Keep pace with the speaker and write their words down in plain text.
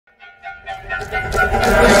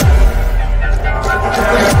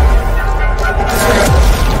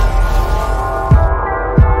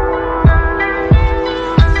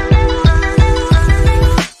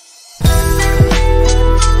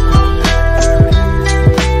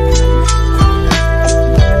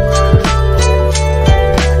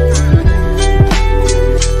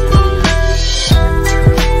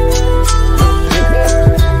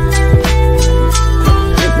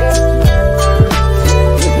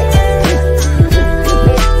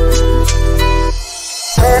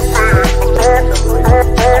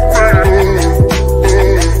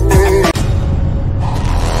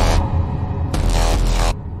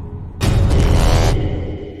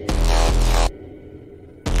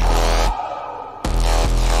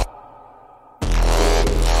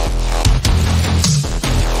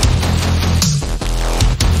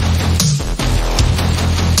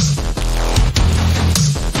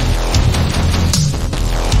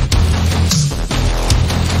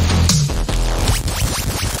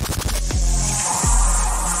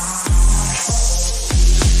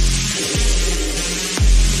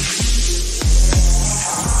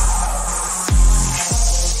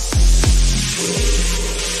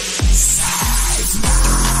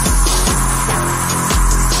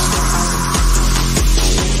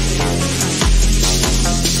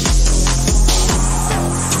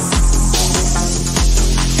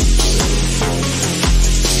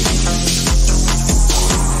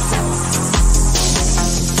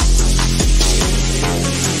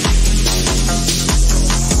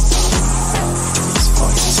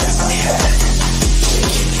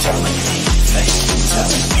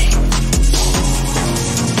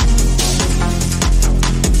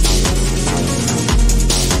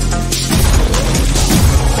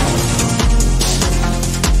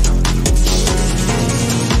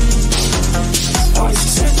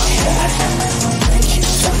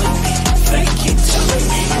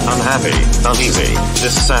unhappy, uneasy,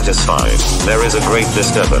 dissatisfied. There is a great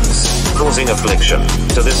disturbance, causing affliction,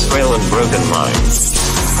 to this frail and broken mind.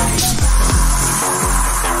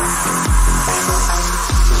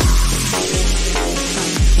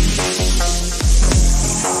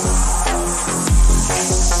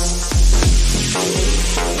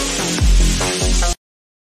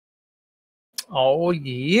 Oh,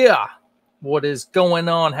 yeah. What is going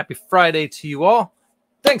on? Happy Friday to you all.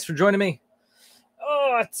 Thanks for joining me.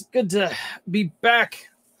 Oh, it's good to be back.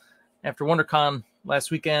 After WonderCon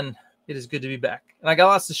last weekend, it is good to be back. And I got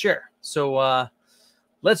lots to share. So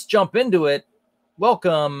let's jump into it.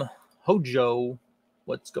 Welcome, Hojo.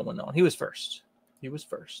 What's going on? He was first.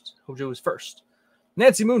 Hojo was first.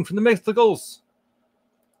 Nancy Moon from the Mythicals.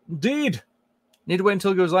 Indeed. Need to wait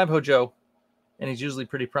until it goes live, Hojo. And he's usually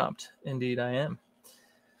pretty prompt. Indeed, I am.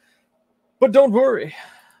 But don't worry.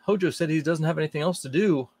 Hojo said he doesn't have anything else to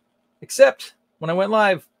do. Except, when I went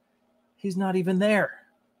live, he's not even there.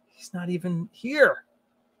 He's not even here.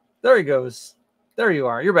 There he goes. There you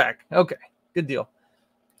are. You're back. Okay. Good deal.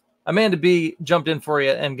 Amanda B jumped in for you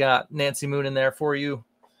and got Nancy Moon in there for you.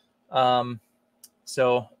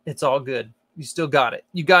 So, it's all good. You still got it.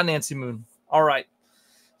 You got Nancy Moon. All right.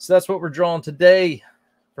 So, that's what we're drawing today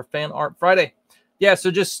for Fan Art Friday. Yeah,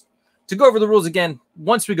 so just to go over the rules again,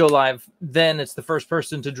 once we go live, then it's the first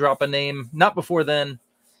person to drop a name, not before then.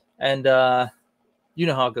 And you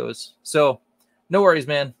know how it goes. So no worries,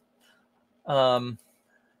 man. Phone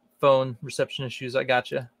reception issues, I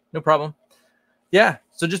got you. No problem. Yeah,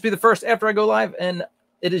 so just be the first after I go live, and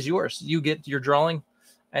it is yours. You get your drawing.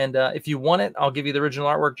 And if you want it, I'll give you the original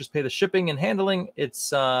artwork. Just pay the shipping and handling.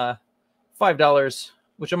 It's $5,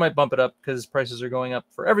 which I might bump it up because prices are going up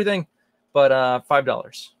for everything. But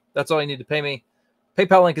 $5. That's all you need to pay me.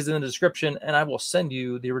 PayPal link is in the description, and I will send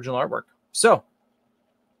you the original artwork. So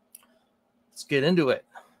let's get into it.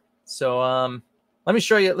 So let me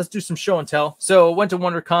show you. Let's do some show and tell. So went to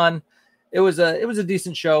WonderCon. It was a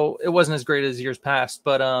decent show. It wasn't as great as years past,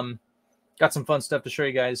 but got some fun stuff to show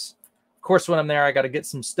you guys. Of course, when I'm there, I got to get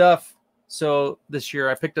some stuff. So this year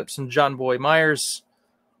I picked up some John Boy Myers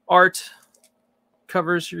art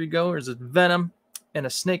covers. Here you go. There's a Venom and a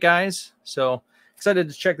Snake Eyes. So excited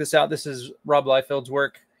to check this out. This is Rob Liefeld's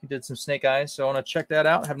work. He did some Snake Eyes, so I want to check that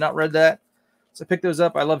out. Have not read that, so I picked those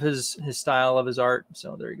up. I love his style, of his art.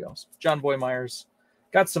 So there you go. John Boy Myers.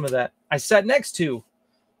 Got some of that. I sat next to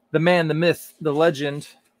the man, the myth, the legend,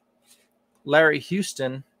 Larry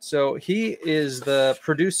Houston. So he is the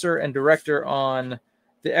producer and director on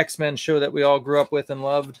the X-Men show that we all grew up with and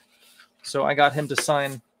loved. So I got him to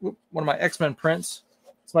sign one of my X-Men prints.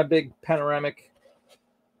 It's my big panoramic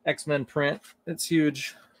X-Men print. It's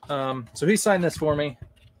huge. So he signed this for me,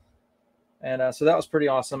 and so that was pretty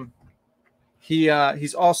awesome.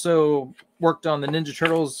 He's also worked on the Ninja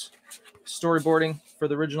Turtles storyboarding for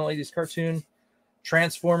the original 80s cartoon,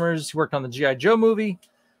 Transformers. He worked on the G.I. Joe movie,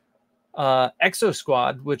 Exo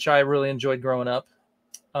Squad, which I really enjoyed growing up.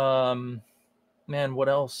 Man, what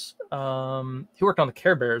else? He worked on the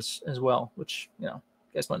Care Bears as well, which, you know,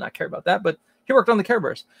 you guys might not care about that, but he worked on the Care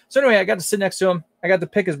Bears. So anyway, I got to sit next to him. I got to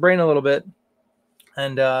pick his brain a little bit.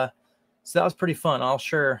 And so that was pretty fun. I'll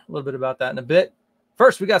share a little bit about that in a bit.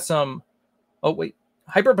 First, we got some... Oh, wait.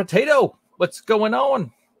 Hyper Potato. What's going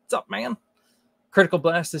on? What's up, man? Critical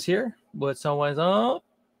Blast is here. What's always up?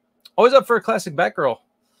 Always up for a classic Batgirl.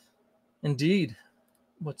 Indeed.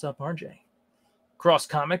 What's up, RJ? Cross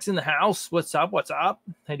Comics in the house. What's up? What's up?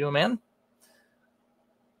 How you doing, man?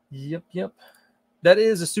 Yep. That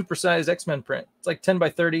is a supersized X-Men print. It's like 10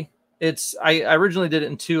 by 30. I originally did it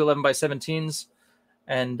in two 11 by 17s.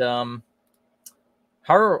 And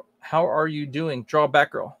how are you doing? Draw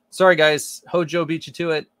Batgirl. Sorry, guys. Hojo beat you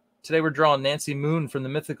to it. Today we're drawing Nancy Moon from the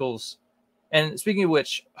Mythicals. And speaking of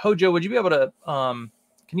which, Hojo, would you be able to,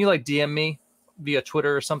 can you like DM me via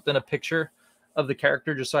Twitter or something, a picture of the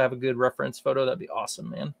character just so I have a good reference photo? That'd be awesome,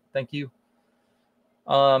 man. Thank you.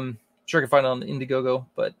 Sure I can find it on the Indiegogo,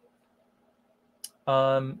 but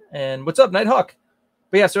and what's up, Nighthawk?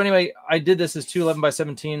 But yeah, so anyway, I did this as two 11 by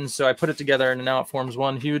 17s, so I put it together, and now it forms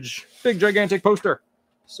one huge, big, gigantic poster.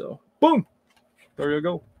 So, boom! There you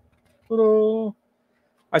go. Ta-da!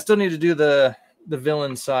 I still need to do the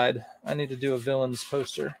villain side. I need to do a villain's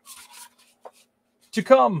poster. To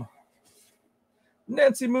come!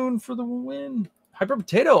 Nancy Moon for the win! Hyper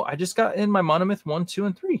Potato! I just got in my Monomyth 1, 2,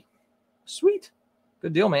 and 3. Sweet!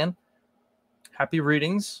 Good deal, man. Happy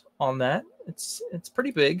readings on that. It's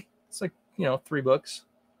pretty big. It's like, you know, 3 books.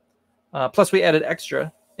 Plus we added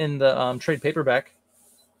extra in the trade paperback.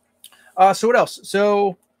 So what else?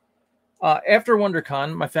 So after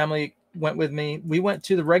WonderCon, my family went with me. We went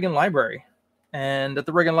to the Reagan Library And at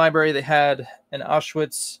the Reagan Library, they had an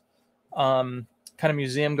Auschwitz kind of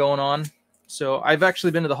museum going on. So I've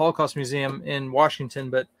actually been to the Holocaust Museum in Washington,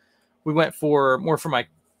 but we went for more for my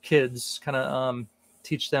kids, kind of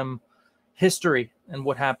teach them history and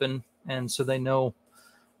what happened, and so they know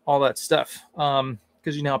all that stuff.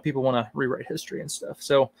 Because you know how people want to rewrite history and stuff.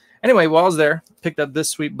 So anyway, while I was there, picked up this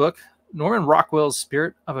sweet book, Norman Rockwell's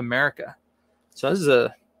Spirit of America. So this is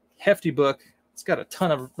a hefty book. It's got a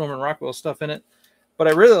ton of Norman Rockwell stuff in it, but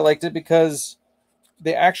I really liked it because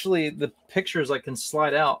they actually, the pictures like can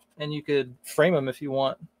slide out and you could frame them if you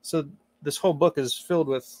want. So this whole book is filled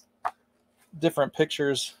with different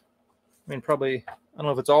pictures. I mean, probably, I don't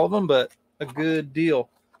know if it's all of them, but a good deal.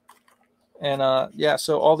 And yeah,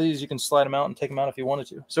 so all these, you can slide them out and take them out if you wanted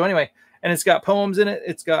to. So anyway, and it's got poems in it.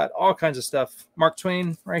 It's got all kinds of stuff. Mark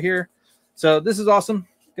Twain right here. So this is awesome.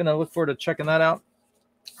 Gonna look forward to checking that out.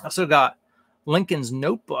 I also got Lincoln's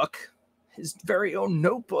notebook, his very own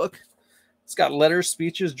notebook. It's got letters,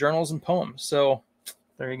 speeches, journals, and poems. So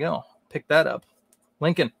there you go. Pick that up.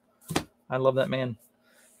 Lincoln. I love that man.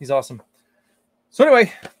 He's awesome. So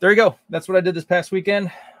anyway, there you go. That's what I did this past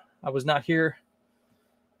weekend. I was not here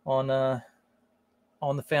on the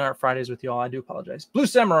Fan Art Fridays with y'all. I do apologize. Blue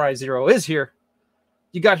Samurai Zero is here.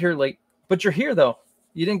 You got here late, but you're here though.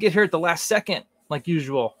 You didn't get here at the last second like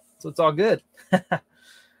usual. So it's all good.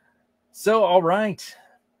 So, all right.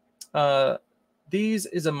 These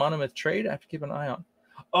is a monomyth trade. I have to keep an eye on.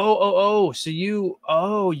 Oh. So you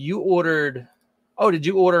ordered. Oh, did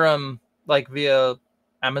you order them like via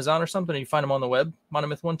Amazon or something? You find them on the web,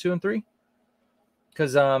 Monomyth 1, 2, and 3?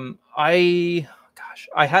 Because I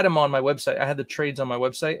had them on my website. I had the trades on my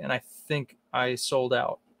website, and I think I sold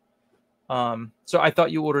out. So I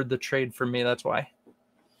thought you ordered the trade for me. That's why.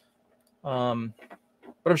 But I'm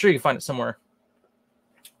sure you can find it somewhere.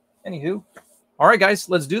 Anywho, all right, guys,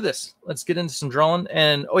 let's do this. Let's get into some drawing.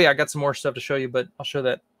 And oh yeah, I got some more stuff to show you, but I'll show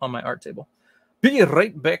that on my art table. Be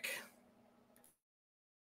right back.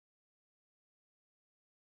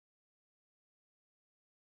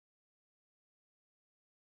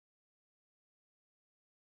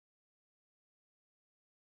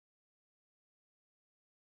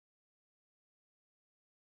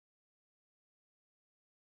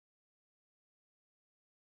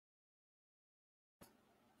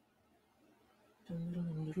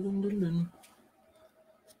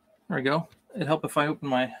 There we go. It'd help if I open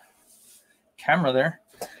my camera there.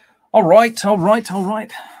 All right.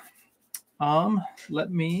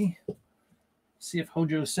 Let me see if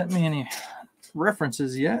Hojo sent me any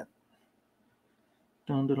references yet.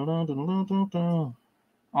 All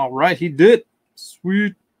right, he did.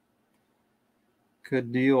 Sweet.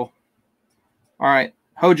 Good deal. All right,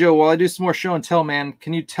 Hojo, while I do some more show and tell, man,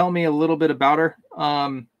 can you tell me a little bit about her?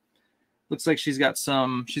 Looks like she's got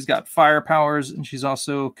fire powers, and she's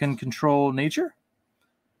also can control nature.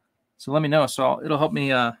 So let me know. So it'll help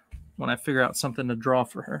me when I figure out something to draw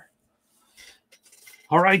for her.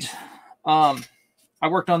 All right. I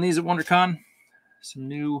worked on these at WonderCon. Some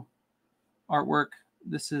new artwork.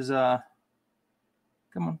 This is come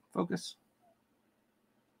on, focus.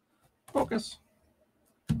 Focus.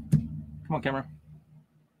 Come on, camera.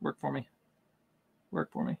 Work for me.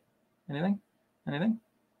 Work for me. Anything? Anything?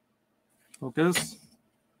 Focus.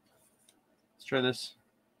 Let's try this.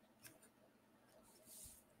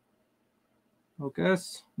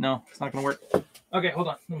 Focus. No, it's not going to work. Okay, hold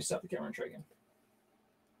on. Let me stop the camera and try again.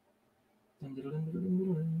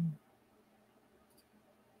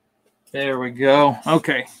 There we go.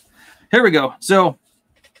 Okay. Here we go. So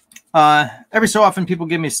every so often people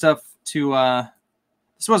give me stuff to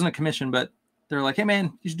this wasn't a commission, but they're like, hey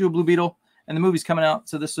man, you should do a Blue Beetle, and the movie's coming out,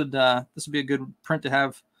 so this would be a good print to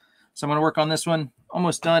have. So I'm going to work on this one.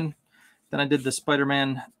 Almost done. Then I did the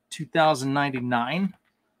Spider-Man 2099.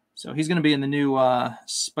 So he's going to be in the new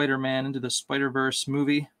Spider-Man Into the Spider-Verse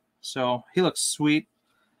movie. So he looks sweet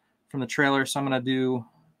from the trailer. So I'm going to do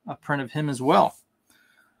a print of him as well.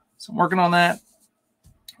 So I'm working on that.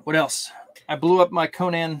 What else? I blew up my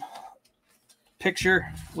Conan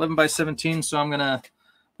picture, 11x17. So I'm going to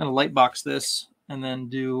light box this and then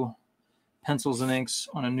do pencils and inks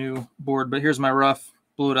on a new board. But here's my rough.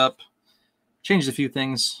 Blew it up, changed a few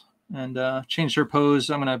things, and changed her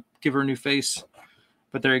pose. I'm going to give her a new face.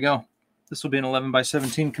 But there you go. This will be an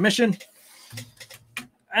 11x17 commission.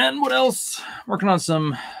 And what else? Working on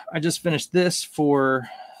some, I just finished this for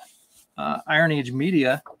Iron Age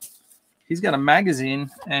Media. He's got a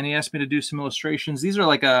magazine, and he asked me to do some illustrations. These are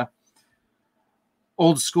like a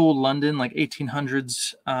old school London, like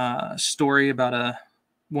 1800s story about a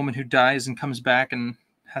woman who dies and comes back and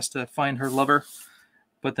has to find her lover.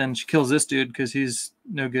 But then she kills this dude because he's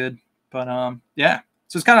no good. But yeah,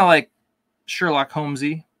 so it's kind of like Sherlock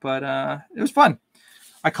Holmesy, but it was fun.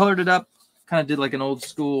 I colored it up, kind of did like an old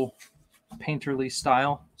school painterly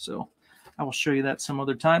style. So I will show you that some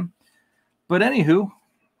other time. But anywho,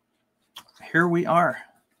 here we are.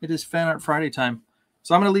 It is Fan Art Friday time.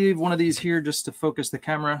 So I'm going to leave one of these here just to focus the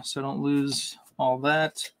camera so I don't lose all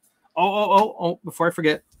that. Oh, before I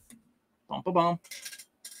forget. Bum.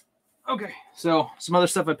 Okay, so some other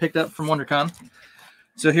stuff I picked up from WonderCon.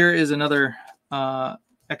 So here is another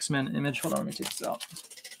X-Men image. Hold on, let me take this out.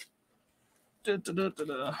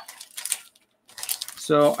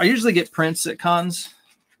 So I usually get prints at cons.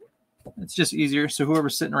 It's just easier. So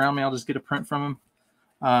whoever's sitting around me, I'll just get a print from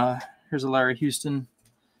him. Here's a Larry Houston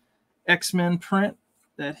X-Men print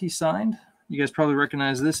that he signed. You guys probably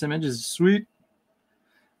recognize this image. Is sweet.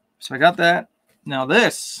 So I got that. Now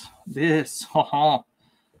this.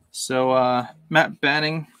 So Matt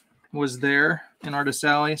Banning was there in Artist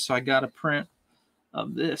Alley, so I got a print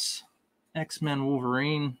of this X-Men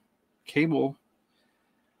Wolverine cable.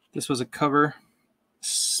 This was a cover.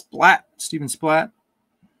 Stephen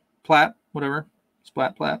Platt, whatever.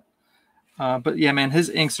 Platt. But yeah, man, his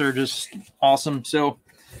inks are just awesome. So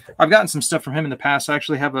I've gotten some stuff from him in the past. I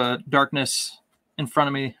actually have a Darkness in front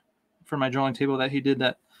of me for my drawing table that he did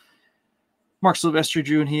that Mark Silvestri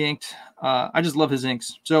drew and he inked. I just love his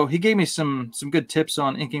inks. So he gave me some good tips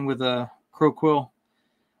on inking with a crow quill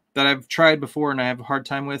that I've tried before and I have a hard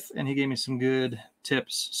time with, and he gave me some good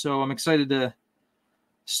tips. So I'm excited to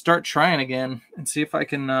start trying again and see if I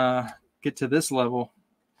can get to this level.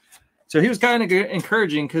 So he was kind of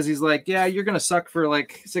encouraging because he's like, yeah, you're going to suck for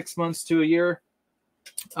like 6 months to a year.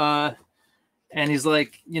 And he's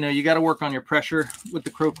like, you got to work on your pressure with the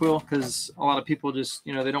crow quill because a lot of people just,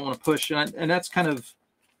 they don't want to push. And that's kind of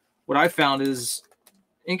what I found is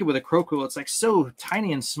inking with a crow quill. It's like so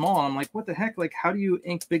tiny and small. I'm like, what the heck? Like, how do you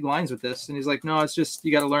ink big lines with this? And he's like, no, it's just,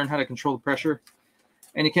 you got to learn how to control the pressure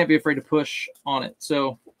and you can't be afraid to push on it.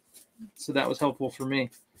 So that was helpful for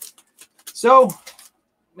me. So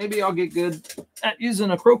maybe I'll get good at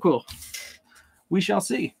using a crow quill. We shall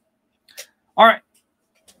see. All right.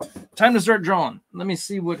 Time to start drawing. Let me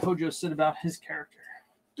see what Hojo said about his character.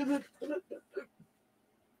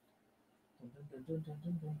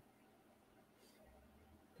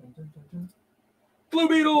 Blue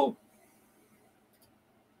Beetle.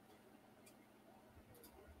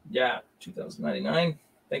 Yeah, 2099.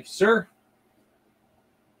 Thank you, sir.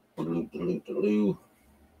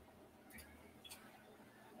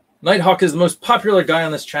 Nighthawk is the most popular guy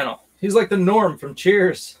on this channel. He's like the Norm from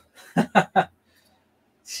Cheers.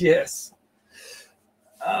 Yes.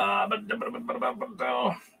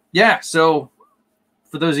 Yeah, so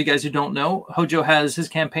for those of you guys who don't know, Hojo has his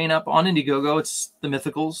campaign up on Indiegogo. It's the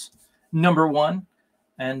Mythicals #1.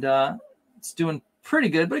 And it's doing pretty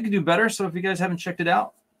good, but it could do better. So if you guys haven't checked it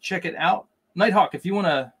out, check it out. Nighthawk, if you want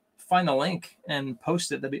to find the link and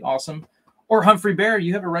post it, that'd be awesome. Or Humphrey Bear,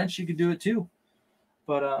 you have a wrench, you could do it too.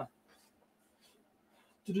 But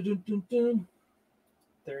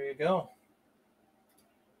there you go.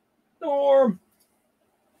 Norm.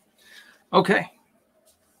 Okay.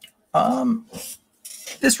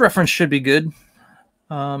 This reference should be good.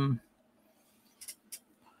 I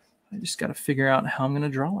just got to figure out how I'm going to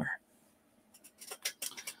draw her.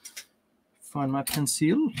 Find my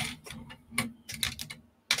pencil.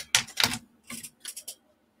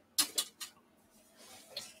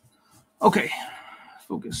 Okay.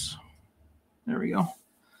 Focus. There we go. All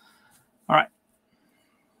right.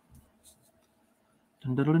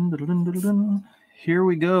 Here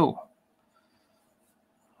we go.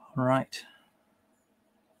 All right.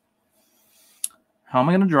 How am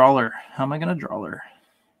I going to draw her? How am I going to draw her?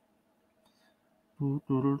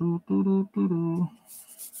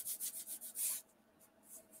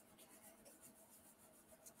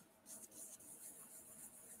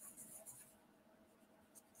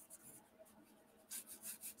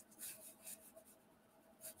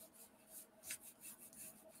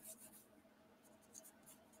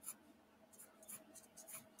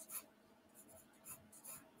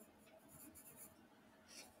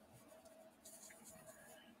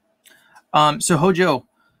 So Hojo,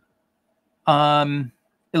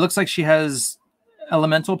 it looks like she has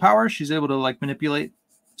elemental power. She's able to like manipulate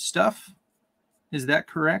stuff. Is that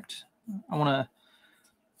correct? I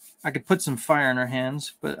could put some fire in her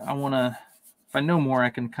hands, but if I know more, I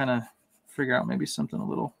can kind of figure out maybe something a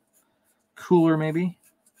little cooler, maybe.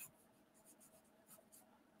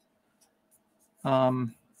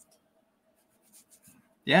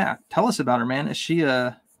 Yeah, tell us about her, man. Is she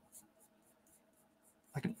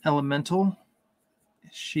like an elemental?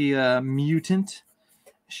 Is she a mutant?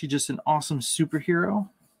 Is she just an awesome superhero?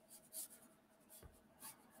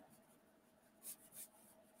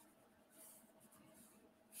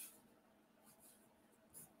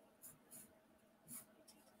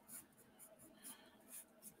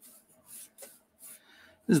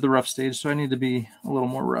 This is the rough stage, so I need to be a little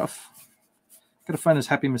more rough. Gotta find his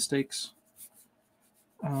happy mistakes.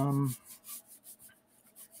 I'm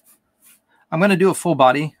gonna do a full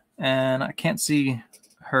body, and I can't see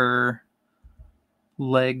her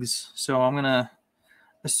legs, so I'm gonna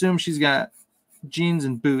assume she's got jeans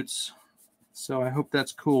and boots. So I hope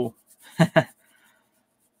that's cool.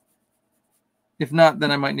 If not,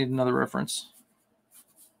 then I might need another reference.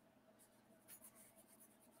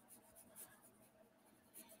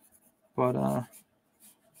 But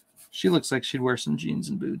she looks like she'd wear some jeans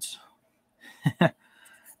and boots.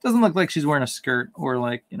 Doesn't look like she's wearing a skirt or,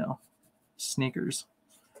 like, you know, sneakers.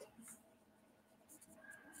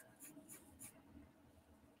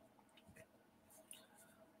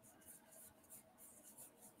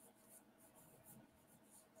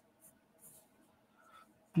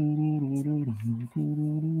 I'm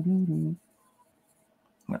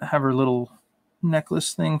gonna have her little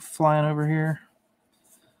necklace thing flying over here.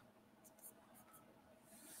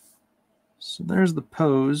 So there's the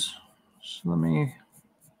pose. So let me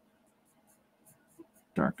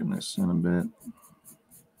darken this in a bit.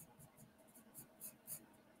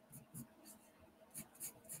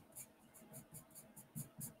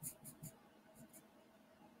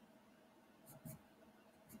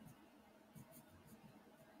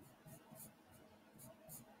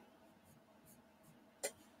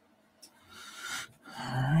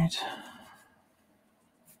 All right.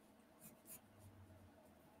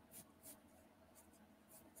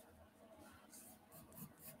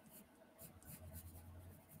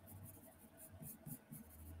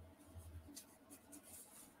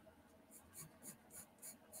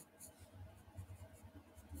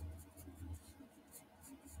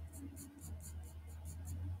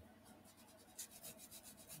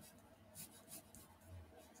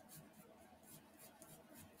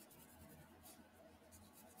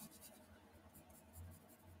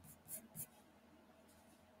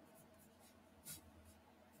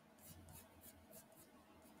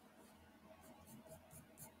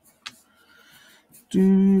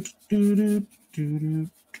 And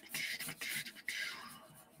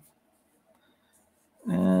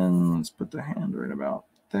let's put the hand right about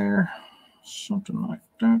there. Something like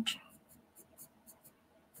that.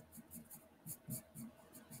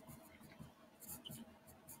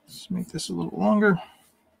 Let's make this a little longer.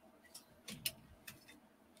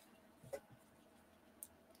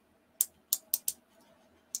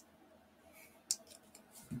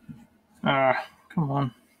 Come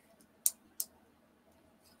on.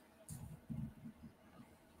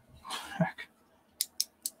 Heck.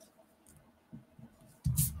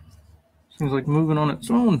 Seems like moving on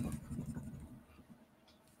its own.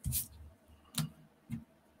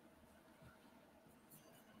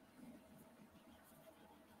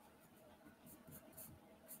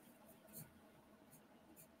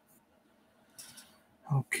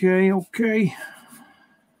 Okay.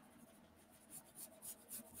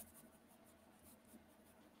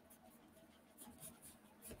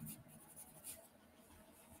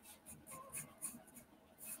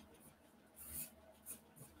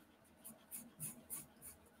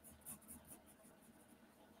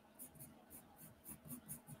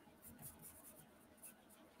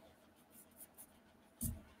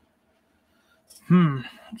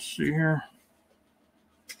 Let's see here.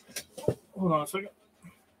 Hold on a second.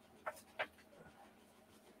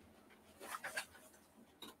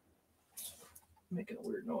 Making a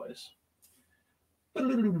weird noise.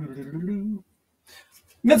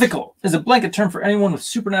 Mythical is a blanket term for anyone with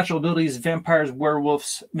supernatural abilities: vampires,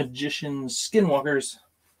 werewolves, magicians, skinwalkers.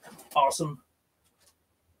 Awesome.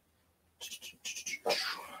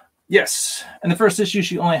 Yes. In the first issue,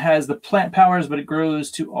 she only has the plant powers, but it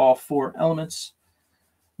grows to all 4 elements.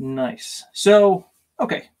 Nice. So,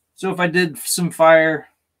 okay. So if I did some fire,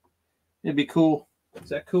 it'd be cool. Is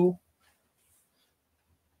that cool?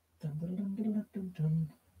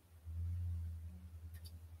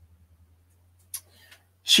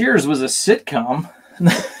 Cheers was a sitcom.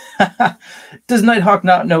 Does Nighthawk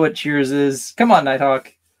not know what Cheers is? Come on,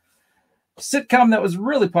 Nighthawk. Sitcom that was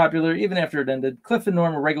really popular even after it ended. Cliff and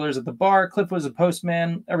Norm were regulars at the bar. Cliff was a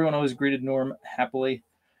postman. Everyone always greeted Norm happily.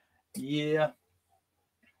 Yeah.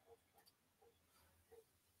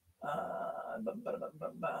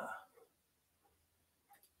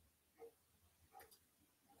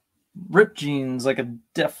 Rip jeans like a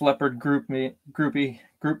Def Leppard group me.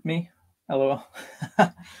 LOL.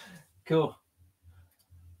 Cool.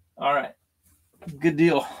 All right. Good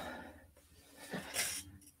deal.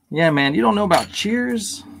 Yeah, man. You don't know about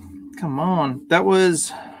Cheers? Come on. That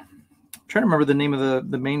was... I'm trying to remember the name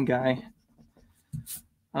of the main guy.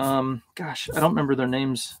 Gosh, I don't remember their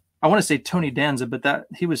names I want to say Tony Danza, but that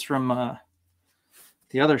he was from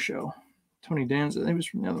the other show. Tony Danza, he was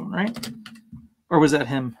from the other one, right? Or was that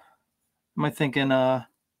him? Am I thinking? Yeah,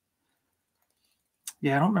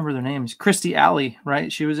 I don't remember their names. Christy Alley,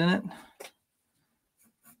 right? She was in it.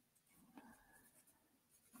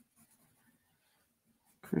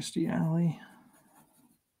 Christy Alley.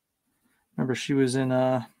 Remember, she was in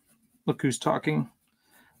Look Who's Talking.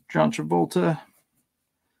 John Travolta.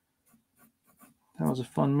 That was a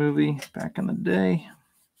fun movie back in the day.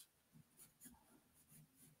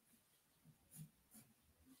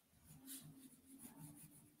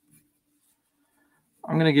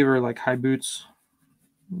 I'm gonna give her like high boots.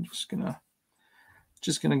 I'm just gonna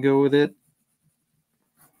go with it.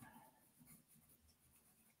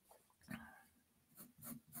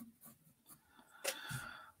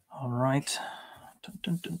 All right. Dun,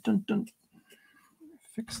 dun, dun, dun, dun.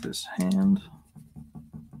 Fix this hand.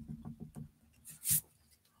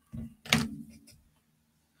 Let's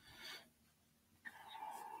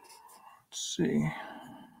see.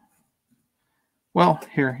 Well,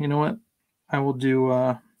 here, you know what? I will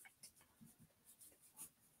do,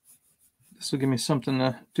 this will give me something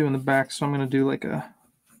to do in the back, so I'm going to do like a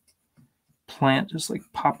plant just like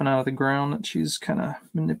popping out of the ground that she's kind of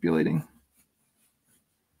manipulating.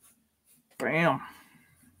 Bam.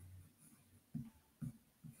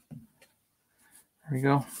 There we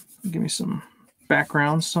go. Give me some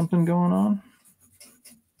background, something going on.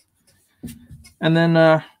 And then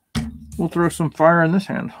we'll throw some fire in this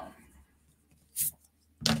hand.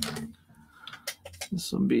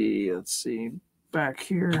 This will be, let's see, back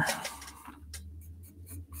here.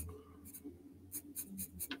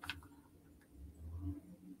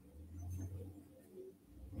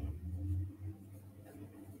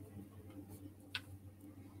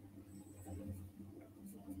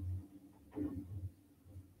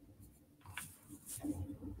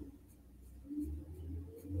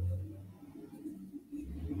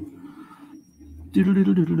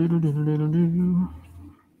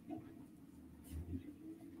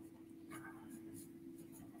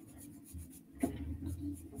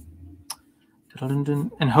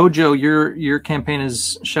 And Hojo, your campaign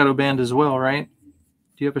is shadow banned as well, right?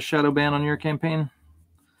 Do you have a shadow ban on your campaign?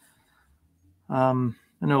 I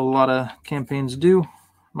know a lot of campaigns do.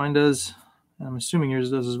 Mine does. I'm assuming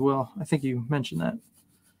yours does as well. I think you mentioned that.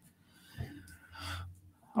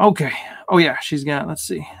 Okay. Oh yeah, she's got, let's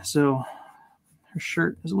see. So her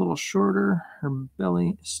shirt is a little shorter. Her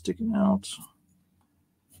belly is sticking out.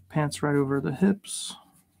 Pants right over the hips.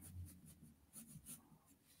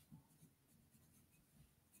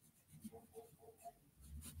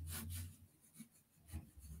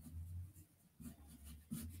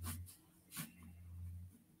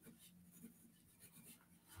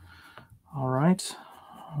 All right.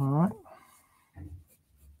 All right. Let's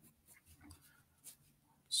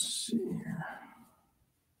see here.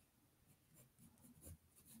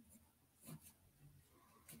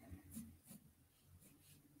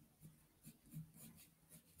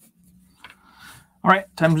 All right,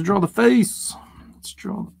 time to draw the face. Let's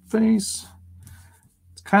draw the face.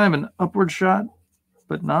 It's kind of an upward shot,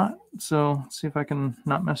 but not. So let's see if I can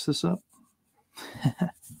not mess this up.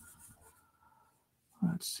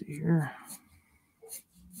 Let's see here.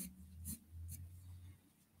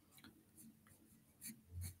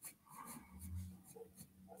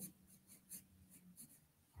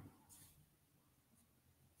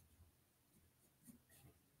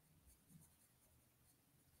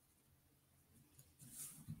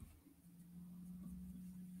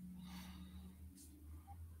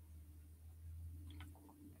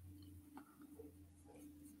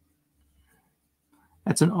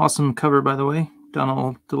 That's an awesome cover, by the way.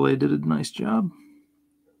 Donald DeLay did a nice job.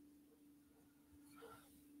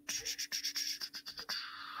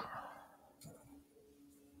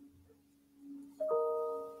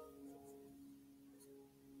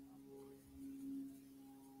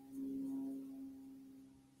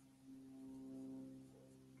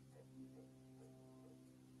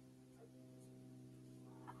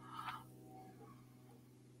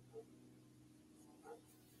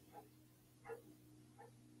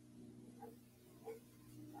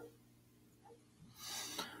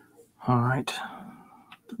 All right.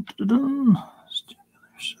 Let's do the other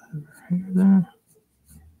side over here there.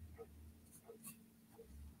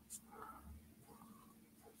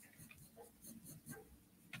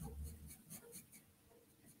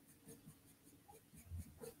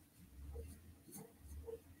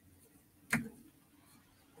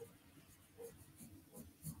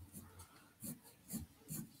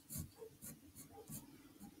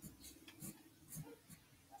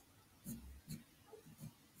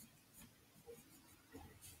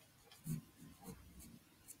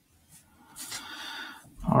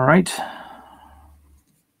 All right.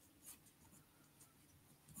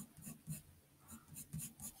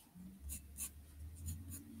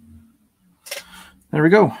 There we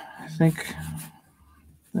go. I think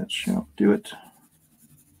that shall do it.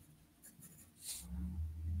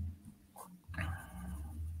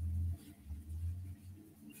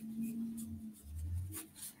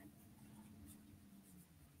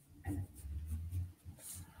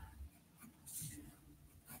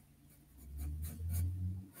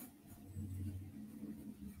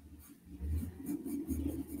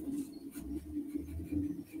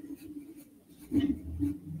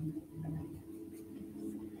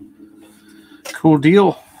 Cool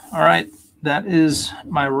deal. All right. That is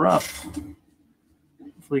my rough.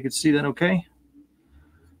 Hopefully you can see that okay.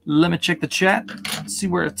 Let me check the chat, see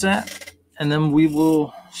where it's at, and then we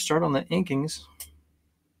will start on the inkings.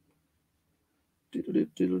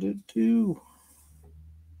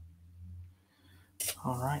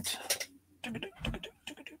 All right.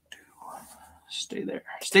 Stay there.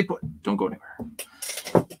 Stay put. Don't go anywhere.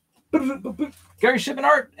 Gary Shipping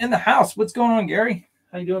Art in the house. What's going on, Gary?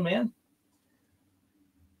 How you doing, man?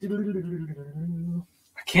 I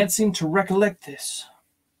can't seem to recollect this.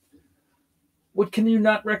 What can you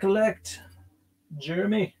not recollect,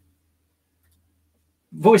 Jeremy?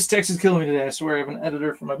 Voice text is killing me today. I swear I have an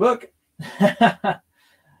editor for my book.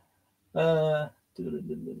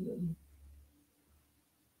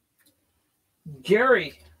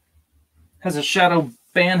 Gary has a shadow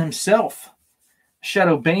ban himself.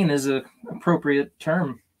 Shadow bane is an appropriate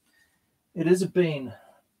term. It is a bane.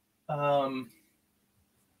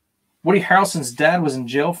 Woody Harrelson's dad was in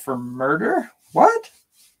jail for murder? What?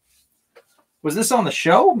 Was this on the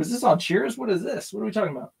show? Was this on Cheers? What is this? What are we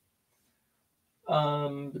talking about?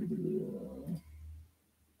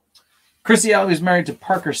 Chrissy Alley is married to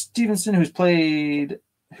Parker Stevenson, who played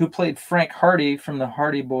Frank Hardy from the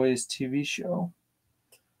Hardy Boys TV show.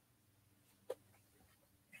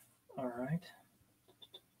 All right.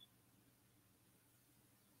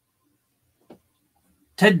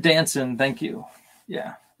 Ted Danson, thank you.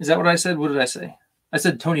 Yeah. Is that what I said? What did I say? I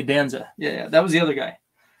said Tony Danza. Yeah, that was the other guy.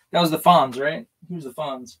 That was the Fonz, right? He was the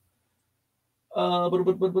Fonz.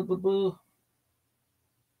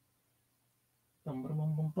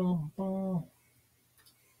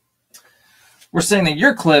 We're saying that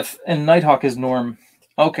you're Cliff and Nighthawk is Norm.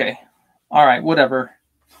 Okay. All right, whatever.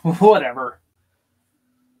 Whatever.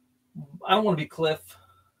 I don't want to be Cliff.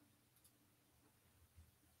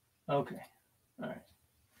 Okay. All right.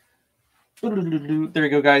 There you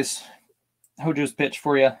go, guys. Hojo's pitch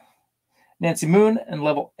for you. Nancy Moon and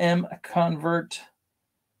Level M, a covert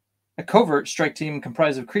strike team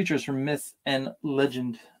comprised of creatures from myth and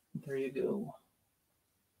legend. There you go.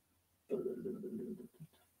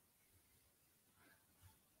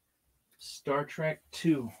 Star Trek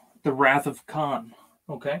II, The Wrath of Khan.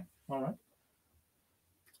 Okay, all right.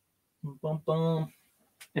 Bum, bum.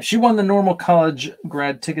 If she won the normal college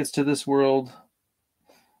grad tickets to this world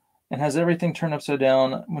and has everything turned upside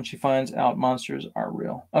down when she finds out monsters are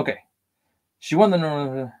real. Okay. She won the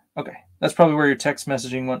normal. Okay. That's probably where your text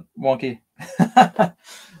messaging went wonky. But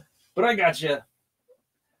I got you.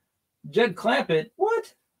 Jed Clampett.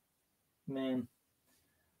 What? Man.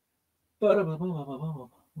 All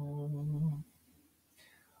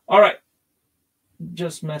right.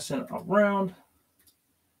 Just messing around.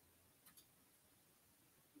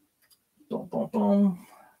 Boom, boom, boom.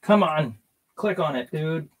 Come on. Click on it,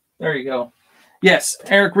 dude. There you go. Yes,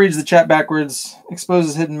 Eric reads the chat backwards,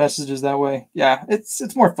 exposes hidden messages that way. Yeah,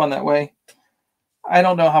 it's more fun that way. I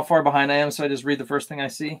don't know how far behind I am, so I just read the first thing I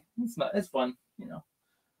see. It's fun, you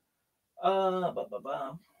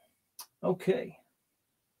know. Okay.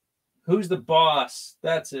 Who's the boss?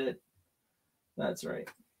 That's it. That's right.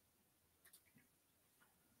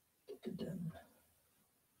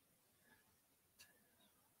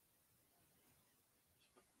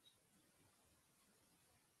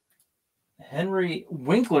 Henry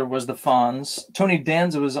Winkler was the Fonz. Tony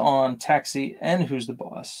Danza was on Taxi and Who's the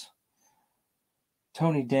Boss.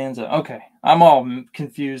 Tony Danza. Okay. I'm all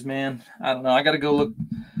confused, man. I don't know. I got to go look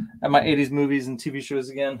at my 80s movies and TV shows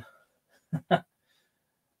again.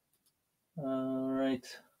 All right.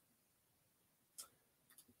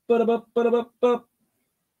 Drop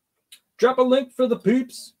a link for the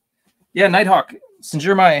peeps. Yeah, Nighthawk. Since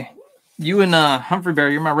you and Humphrey Bear,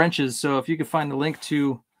 you're my wrenches. So if you could find the link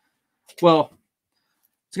to, well,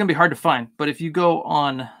 it's going to be hard to find. But if you go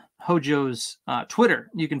on Hojo's Twitter,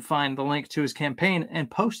 you can find the link to his campaign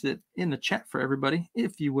and post it in the chat for everybody,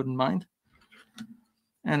 if you wouldn't mind.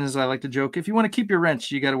 And as I like to joke, if you want to keep your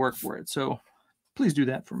wrench, you got to work for it. So please do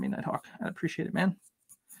that for me, Nighthawk. I'd appreciate it, man.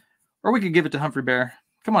 Or we could give it to Humphrey Bear.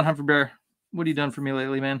 Come on, Humphrey Bear. What have you done for me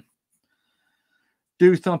lately, man?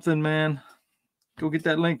 Do something, man. Go get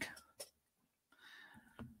that link.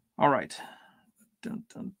 All right. Dun,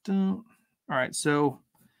 dun, dun. All right, so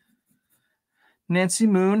Nancy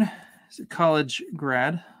Moon is a college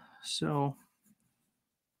grad. So,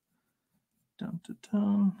 dun, dun,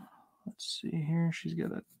 dun. Let's see here. She's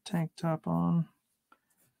got a tank top on.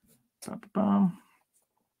 Ba-ba-bum.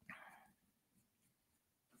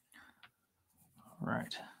 All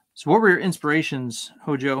right. So what were your inspirations,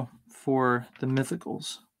 Hojo, for the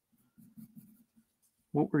Mythicals?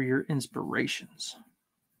 What were your inspirations?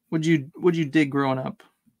 What'd you dig growing up?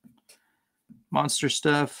 Monster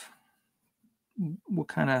stuff? What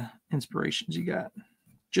kind of inspirations you got?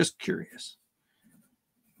 Just curious.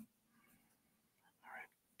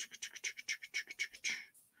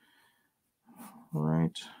 All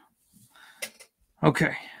right.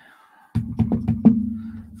 Okay.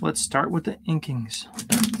 Let's start with the inkings.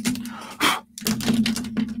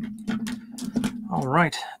 All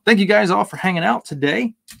right. Thank you guys all for hanging out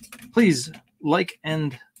today. Please like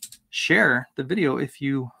and share the video if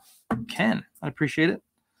you can. I appreciate it.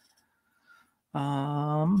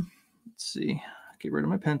 Let's see. Get rid of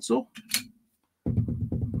my pencil.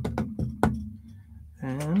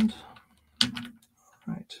 And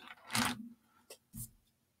right.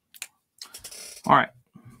 All right.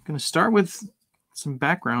 I'm going to start with some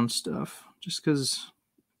background stuff just because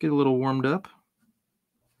get a little warmed up.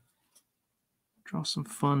 Draw some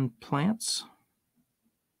fun plants.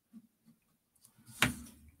 I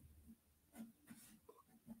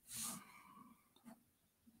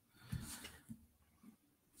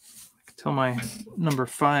can tell my number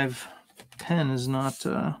 5 pen is not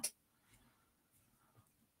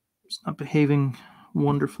it's not behaving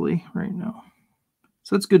wonderfully right now.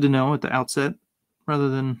 So that's good to know at the outset rather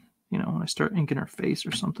than, you know, when I start inking her face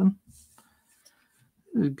or something.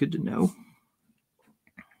 It's good to know.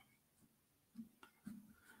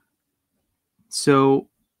 So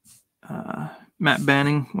Matt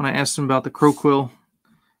Banning, when I asked him about the crow quill,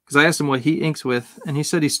 because I asked him what he inks with, and he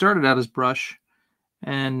said he started out as brush,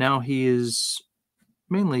 and now he is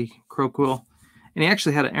mainly crow quill. And he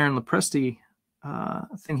actually had an Aaron Lopresti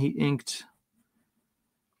thing he inked.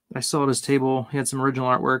 I saw at his table. He had some original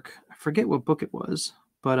artwork. I forget what book it was,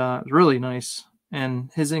 but it was really nice. And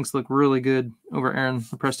his inks look really good over Aaron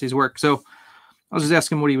Lopresti's work. So I was just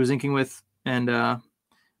asking what he was inking with, and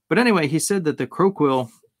but anyway, he said that the crow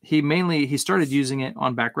quill, he started using it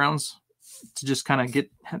on backgrounds to just kind of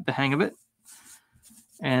get the hang of it.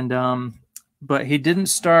 And but he didn't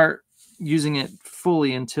start using it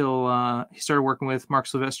fully until he started working with Mark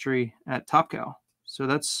Silvestri at Top Cow. So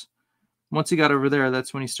that's once he got over there,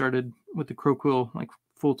 that's when he started with the crow quill like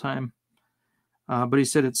full time. But he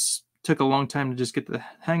said it's took a long time to just get the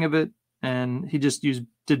hang of it, and he just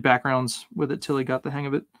did backgrounds with it till he got the hang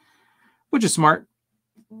of it, which is smart.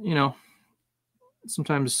 You know,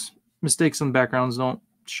 sometimes mistakes on backgrounds don't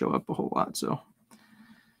show up a whole lot, so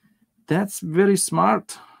that's very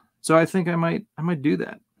smart. So I think I might do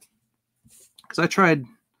that, because I tried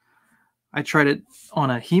it on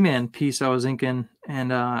a He-Man piece I was inking,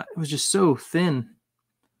 and it was just so thin.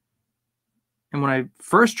 And when I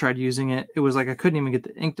first tried using it, it was like I couldn't even get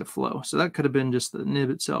the ink to flow. So that could have been just the nib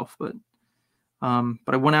itself, but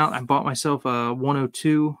I went out, I bought myself a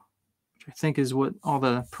 102. I think is what all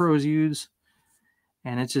the pros use,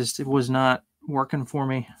 and it was not working for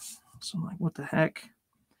me. So I'm like, what the heck?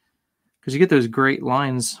 Because you get those great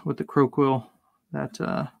lines with the crow quill that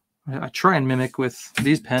I try and mimic with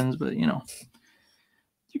these pens, but you know,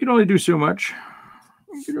 you can only do so much.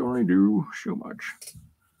 You can only do so much.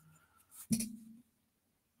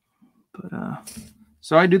 But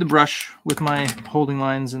so I do the brush with my holding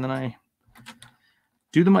lines, and then I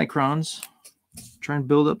do the microns. Try and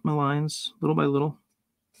build up my lines little by little.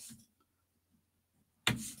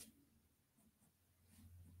 Get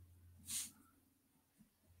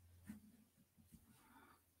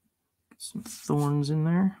some thorns in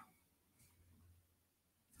there.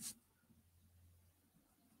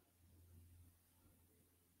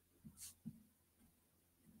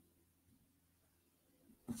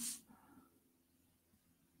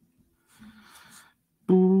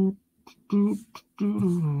 Boop, boop,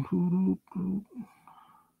 boop, boop, boop.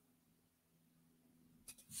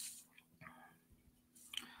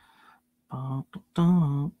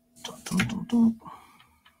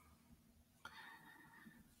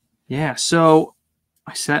 Yeah, so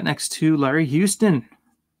I sat next to Larry Houston.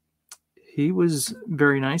 He was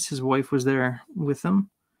very nice. His wife was there with him.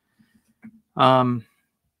 I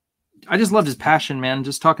just loved his passion, man.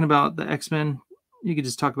 Just talking about the X-Men. You could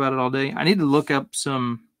just talk about it all day. I need to look up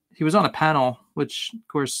some. He was on a panel which of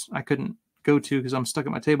course I couldn't go to because I'm stuck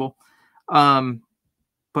at my table.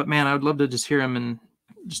 But man, I would love to just hear him and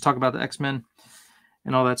just talk about the X-Men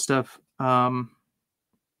and all that stuff. But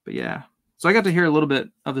yeah, so I got to hear a little bit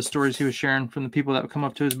of the stories he was sharing from the people that would come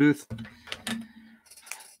up to his booth.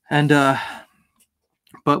 And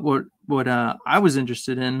but what I was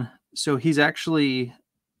interested in, so he's actually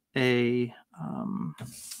a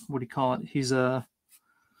what do you call it? He's a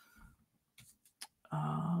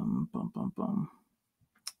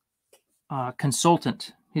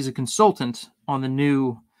consultant. He's a consultant on the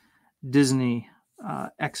new Disney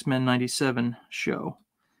X-Men 97 show.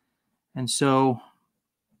 And so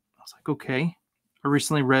I was like, okay. I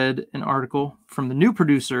recently read an article from the new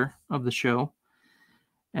producer of the show.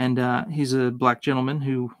 And he's a black gentleman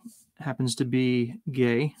who happens to be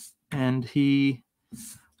gay. And he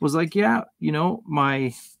was like, yeah, you know,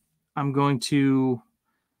 I'm going to,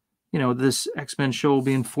 you know, this X-Men show will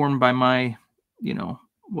be informed by my, you know,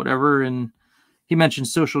 whatever. And he mentioned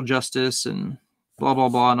social justice and blah, blah,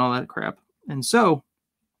 blah, and all that crap. And so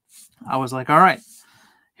I was like, all right,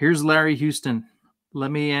 here's Larry Houston. Let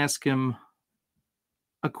me ask him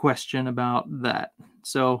a question about that.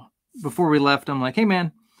 So before we left, I'm like, hey,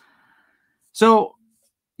 man. So,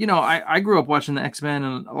 you know, I grew up watching the X-Men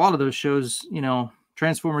and a lot of those shows, you know,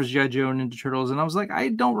 Transformers, G.I. Joe, and Ninja Turtles. And I was like, I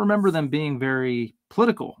don't remember them being very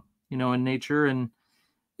political, you know, in nature. And,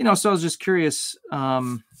 you know, so I was just curious,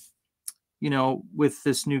 you know, with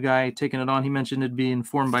this new guy taking it on, he mentioned it'd be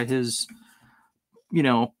informed by his, you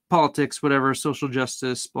know, politics, whatever, social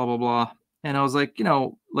justice, blah, blah, blah. And I was like, you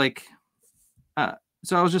know, like,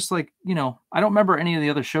 so I was just like, you know, I don't remember any of the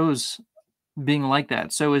other shows being like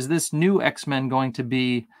that. So is this new X-Men going to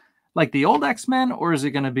be like the old X-Men, or is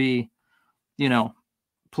it going to be, you know,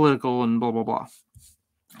 political and blah, blah, blah?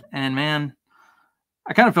 And man,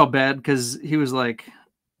 I kind of felt bad because he was like,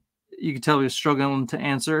 you could tell he was struggling to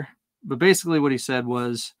answer. But basically what he said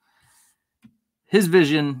was his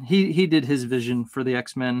vision, he did his vision for the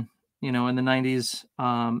X-Men, you know, in the 90s.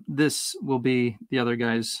 This will be the other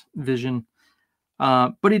guy's vision.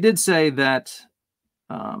 But he did say that,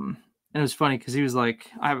 and it was funny because he was like,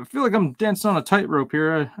 I feel like I'm dancing on a tightrope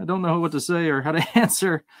here. I don't know what to say or how to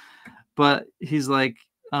answer. But he's like,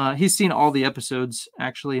 he's seen all the episodes,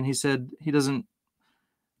 actually. And he said he doesn't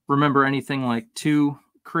remember anything like too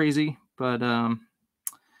crazy. But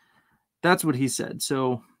that's what he said.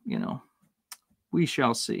 So, you know, we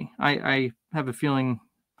shall see. I have a feeling,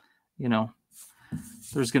 you know,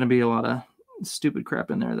 there's going to be a lot of stupid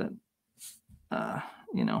crap in there that,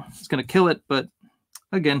 you know, it's going to kill it. But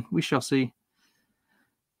again, we shall see.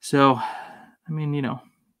 So, I mean, you know,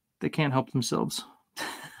 they can't help themselves.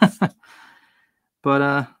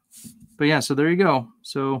 But yeah, so there you go.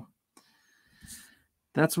 So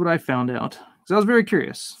that's what I found out. Because I was very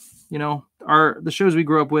curious. You know, the shows we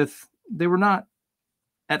grew up with, they were not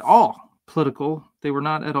at all political. They were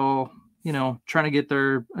not at all, you know, trying to get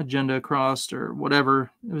their agenda across or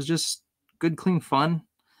whatever. It was just good, clean fun.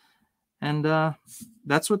 And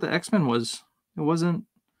that's what the X-Men was. It wasn't,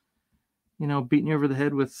 you know, beating you over the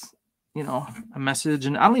head with, you know, a message.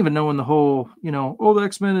 And I don't even know when the whole, you know, oh, the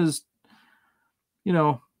X-Men is, you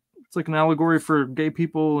know, it's like an allegory for gay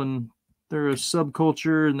people and they're a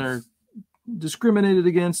subculture and they're discriminated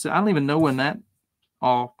against. I don't even know when that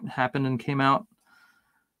all happened and came out.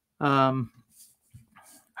 I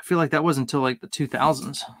feel like that wasn't until like the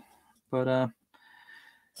 2000s. But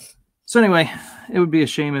so anyway, it would be a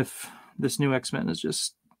shame if this new X-Men is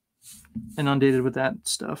just inundated with that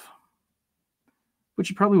stuff,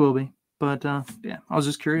 which it probably will be. But yeah, I was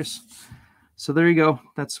just curious. So there you go.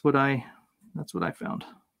 That's what I found.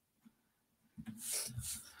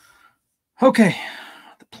 Okay,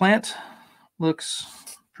 the plant looks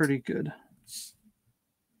pretty good.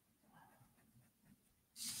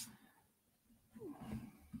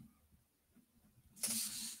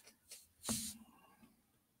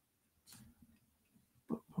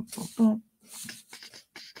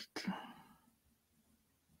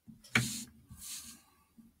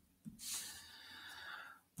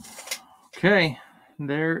 Okay,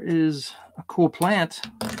 there is a cool plant.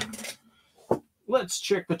 Let's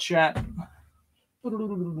check the chat. The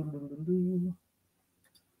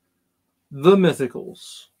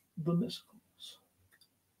Mythicals. The Mythicals.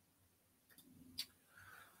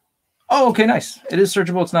 Oh, okay, nice. It is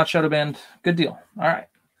searchable. It's not shadow banned. Good deal. All right,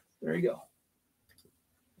 there you go.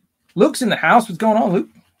 Luke's in the house. What's going on, Luke?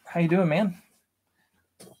 How you doing, man?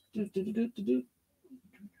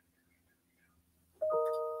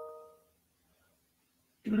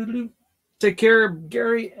 Take care,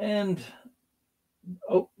 Gary. And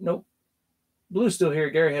oh, nope. Blue's still here.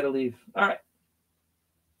 Gary had to leave. All right.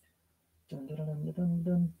 Dun, dun, dun, dun, dun,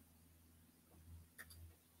 dun.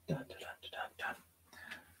 Dun, dun, dun, dun, dun.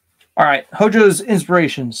 All right, Hojo's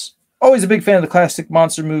inspirations. Always a big fan of the classic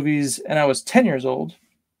monster movies, and I was 10 years old.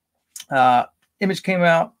 Image came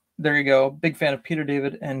out. There you go. Big fan of Peter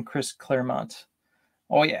David and Chris Claremont.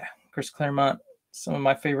 Oh, yeah. Chris Claremont. Some of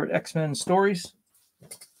my favorite X-Men stories.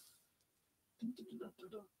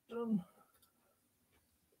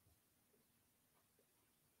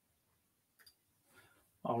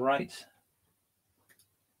 All right.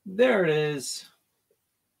 There it is.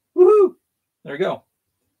 Woohoo! There we go.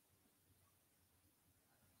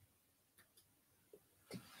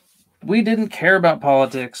 We didn't care about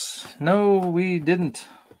politics. No, we didn't.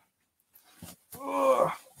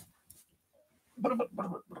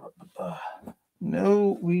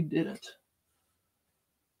 No, we didn't.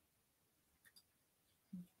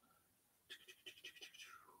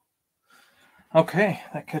 Okay,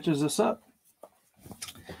 that catches us up.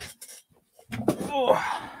 Oh.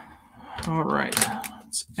 All right,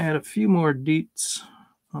 let's add a few more deets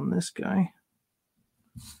on this guy.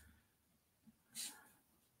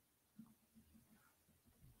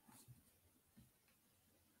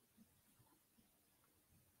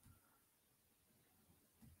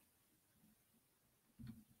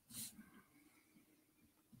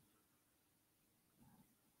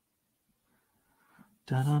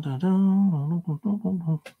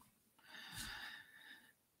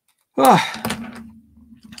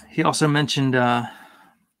 He also mentioned, he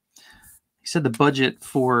said the budget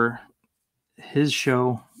for his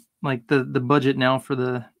show, like the budget now for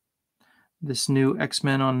this new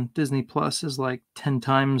X-Men on Disney Plus is like 10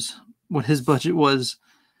 times what his budget was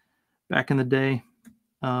back in the day.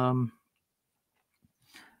 And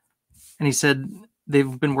he said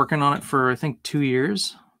they've been working on it for, I think, 2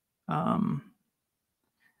 years. I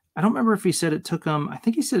don't remember if he said it took him, I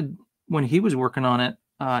think he said when he was working on it,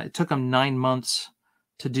 it took him 9 months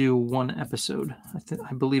to do one episode.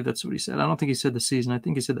 I believe that's what he said. I don't think he said the season. I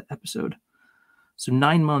think he said the episode. So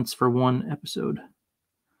 9 months for one episode.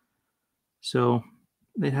 So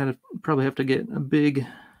they had to probably have to get a big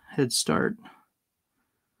head start.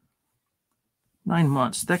 9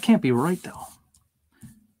 months. That can't be right, though.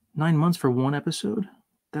 9 months for one episode?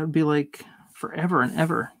 That would be like forever and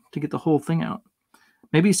ever to get the whole thing out.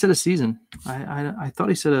 Maybe he said a season. I thought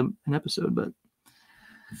he said an episode, but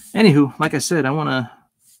anywho, like I said,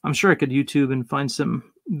 I'm sure I could YouTube and find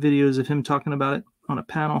some videos of him talking about it on a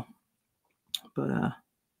panel. But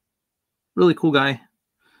really cool guy.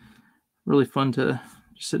 Really fun to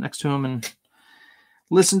just sit next to him and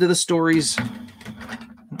listen to the stories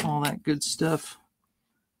and all that good stuff.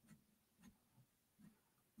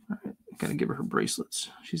 All right, gotta give her bracelets.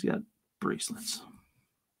 She's got bracelets.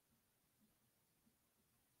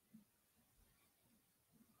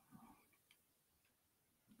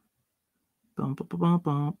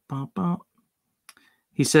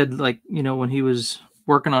 He said, like, when he was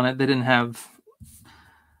working on it, they didn't have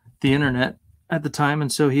the internet at the time,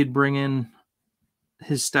 and so he'd bring in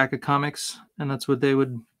his stack of comics, and that's what they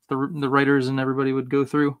would, the writers and everybody would go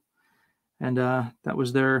through, and that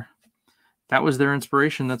was their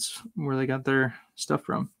inspiration. That's where they got their stuff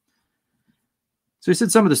from. So he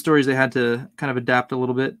said some of the stories they had to kind of adapt a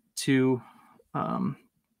little bit to, the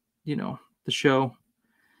show,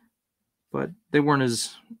 but they weren't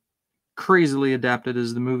as crazily adapted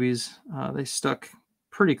as the movies. They stuck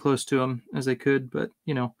pretty close to them as they could, but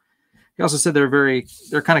he also said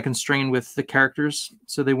they're kind of constrained with the characters,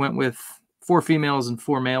 so they went with 4 females and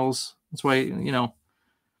 4 males. That's why it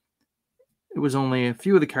was only a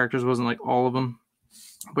few of the characters, wasn't like all of them.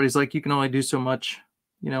 But he's like, you can only do so much,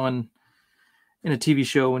 and in a TV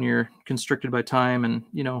show when you're constricted by time, and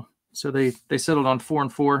so they settled on 4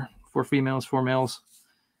 and 4, 4 females, 4 males,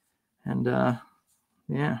 and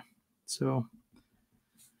yeah. So,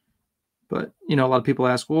 but a lot of people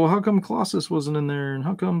ask, well, how come Colossus wasn't in there, and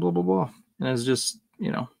how come blah blah blah? And it's just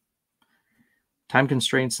time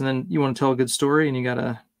constraints, and then you want to tell a good story, and you got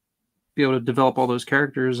to be able to develop all those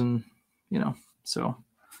characters, and so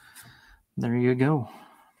there you go.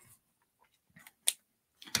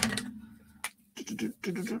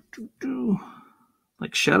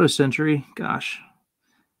 Like Shadow Sentry, gosh,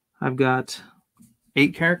 I've got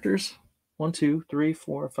 8 characters. 1, 2, 3,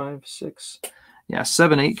 4, 5, 6. Yeah,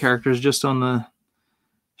 7, 8 characters just on the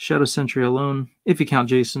Shadow Sentry alone, if you count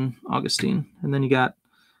Jason Augustine. And then you got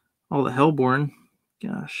all the Hellborn.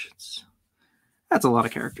 Gosh, that's a lot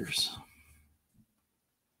of characters.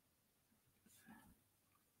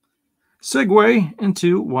 Segue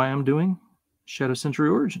into why I'm doing Shadow Sentry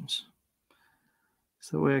Origins.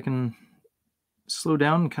 So that way I can slow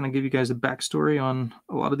down and kind of give you guys a backstory on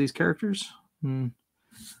a lot of these characters and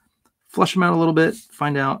flush them out a little bit,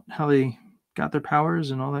 find out how they got their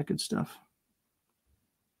powers and all that good stuff.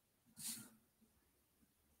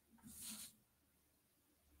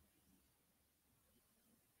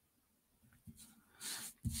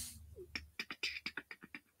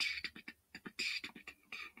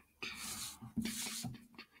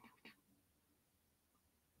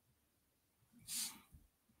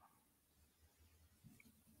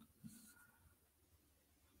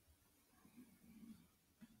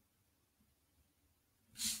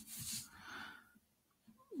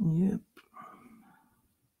 Yep.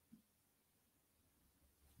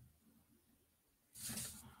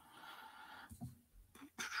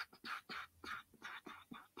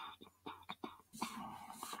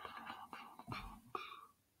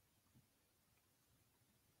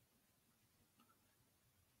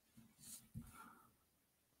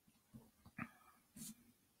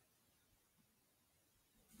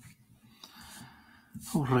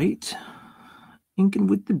 All right. Inking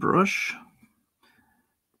with the brush.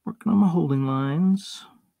 Working on my holding lines.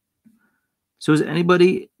 So is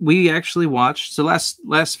anybody, we actually watched, so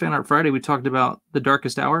last Fan Art Friday, we talked about The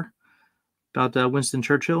Darkest Hour, about Winston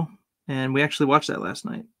Churchill, and we actually watched that last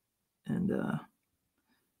night. And it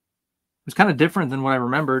was kind of different than what I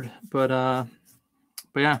remembered, but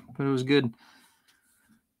yeah, but it was good.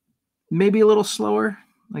 Maybe a little slower.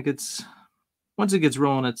 Like it's, once it gets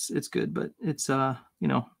rolling, it's good, but it's, you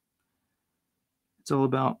know, it's all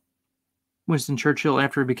about Winston Churchill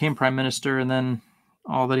after he became prime minister, and then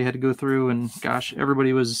all that he had to go through, and gosh,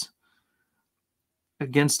 everybody was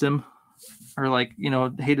against him, or like, you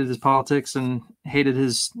know, hated his politics and hated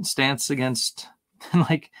his stance against,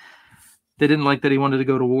 like, they didn't like that he wanted to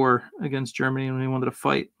go to war against Germany and he wanted to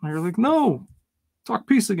fight. And they were like, no, talk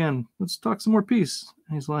peace again. Let's talk some more peace.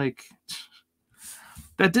 And he's like,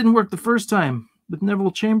 that didn't work the first time with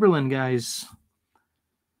Neville Chamberlain, guys.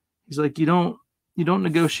 He's like, you don't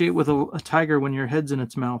negotiate with a tiger when your head's in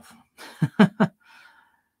its mouth.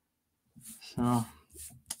 So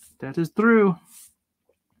that is through.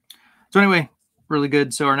 So anyway, really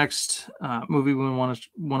good. So our next movie we want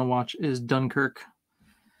to watch is Dunkirk.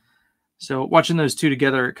 So watching those two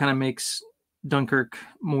together, it kind of makes Dunkirk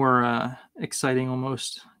more exciting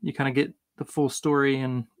almost. You kind of get the full story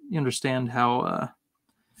and you understand how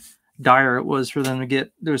dire it was for them to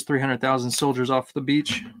get those 300,000 soldiers off the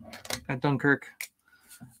beach at Dunkirk.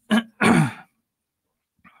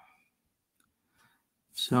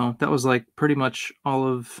 So that was like pretty much all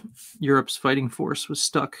of Europe's fighting force was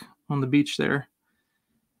stuck on the beach there.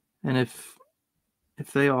 And if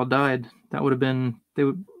they all died, that would have been,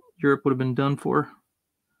 Europe would have been done for.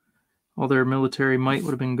 All their military might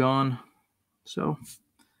would have been gone. So,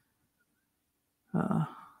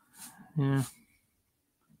 yeah.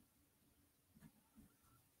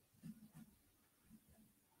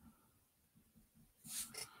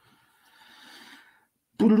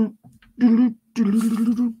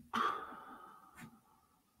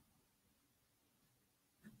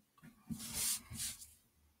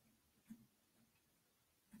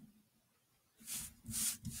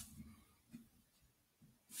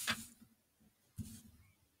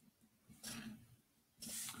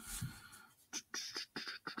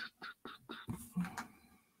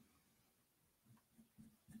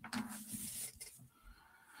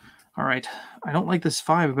 All right. I don't like this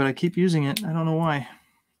 5, but I keep using it. I don't know why.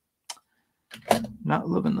 Not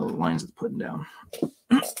loving the lines it's putting down.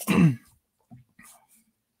 All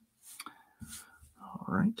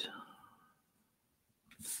right.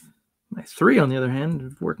 My 3, on the other hand,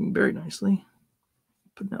 is working very nicely.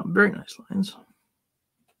 Put down very nice lines.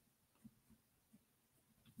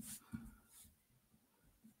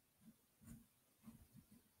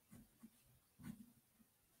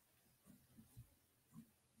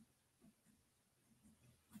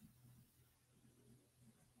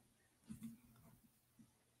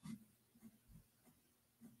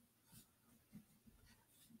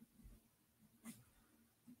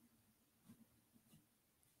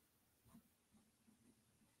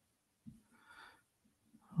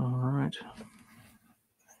 All right.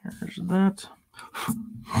 Here's that.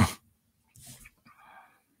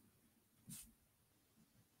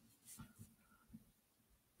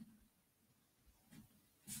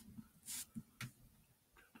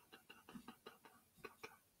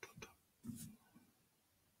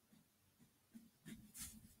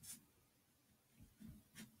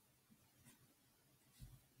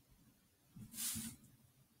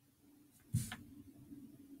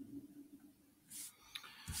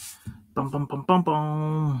 Bum, bum, bum, bum,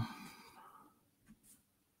 bum.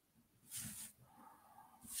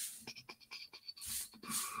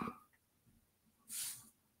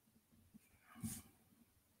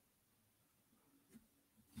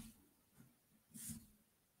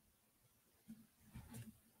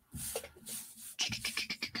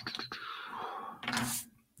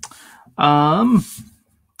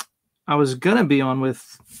 I was gonna be on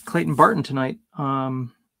with Clayton Barton tonight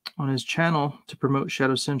on his channel to promote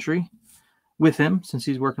Shadow Sentry with him, since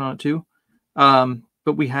he's working on it too.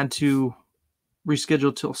 But we had to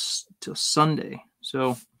reschedule till Sunday.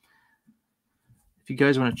 So if you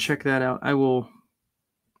guys want to check that out, I will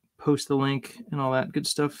post the link and all that good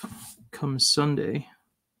stuff come Sunday.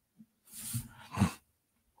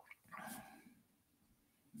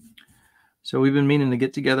 So we've been meaning to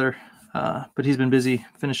get together, but he's been busy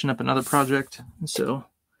finishing up another project. And so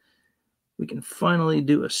we can finally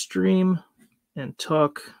do a stream and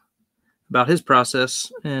talk about his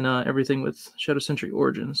process and everything with Shadow Sentry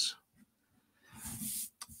Origins.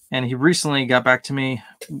 And he recently got back to me.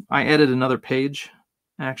 I added another page,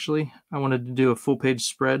 actually. I wanted to do a full page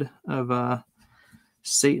spread of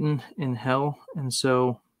Satan in Hell. And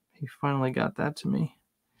so he finally got that to me.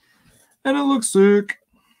 And it looks sick.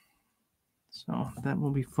 So that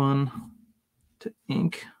will be fun to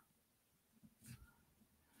ink.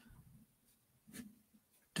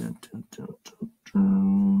 Dun, dun, dun, dun,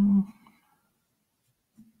 dun.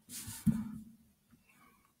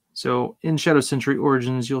 So in Shadow Sentry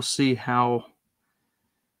Origins, you'll see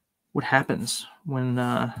what happens when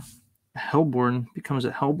a Hellborn becomes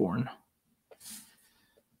a Hellborn.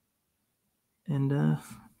 And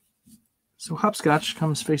so Hopscotch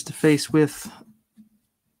comes face to face with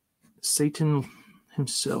Satan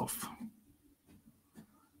himself.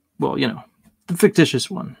 Well, you know, the fictitious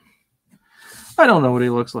one. I don't know what he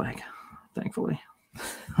looks like, thankfully.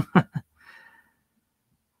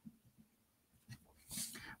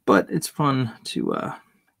 But it's fun to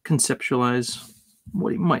conceptualize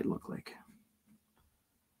what he might look like.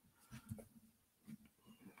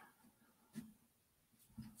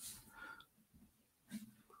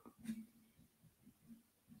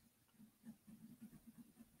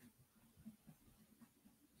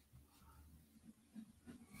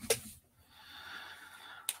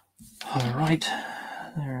 All right,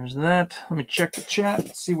 there's that. Let me check the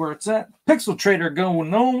chat, see where it's at. Pixel Trader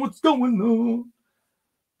going on. What's going on?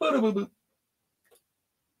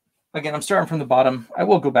 Again, I'm starting from the bottom. I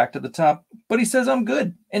will go back to the top, but he says I'm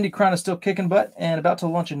good. Indie Crown is still kicking butt and about to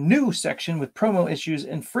launch a new section with promo issues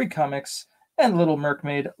and free comics, and Little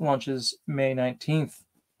Mermaid launches May 19th.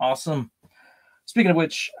 Awesome. Speaking of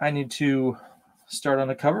which, I need to start on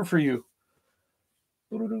the cover for you.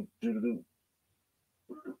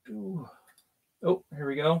 Oh, here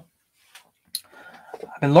we go.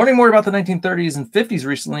 I've been learning more about the 1930s and 50s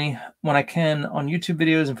recently when I can on YouTube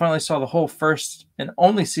videos, and finally saw the whole first and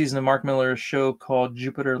only season of Mark Millar's show called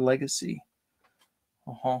Jupiter Legacy.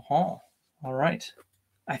 All right.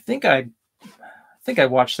 I think I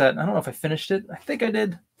watched that. I don't know if I finished it. I think I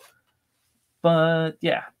did. But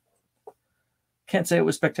yeah. Can't say it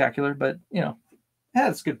was spectacular, but you know, it had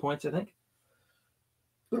its good points, I think.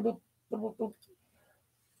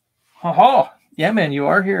 Yeah, man, you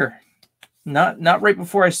are here. Not right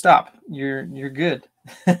before I stop. You're good.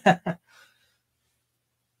 All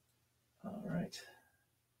right.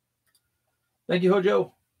 Thank you,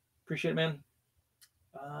 Hojo. Appreciate it, man.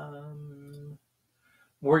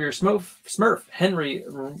 Warrior Smurf, Henry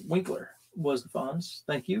Winkler was the Fonz.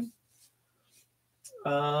 Thank you.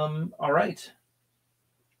 All right.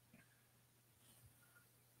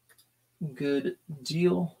 Good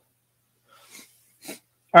deal.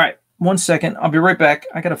 All right. 1 second. I'll be right back.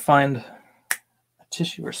 I got to find a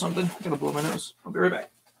tissue or something. I got to blow my nose. I'll be right back.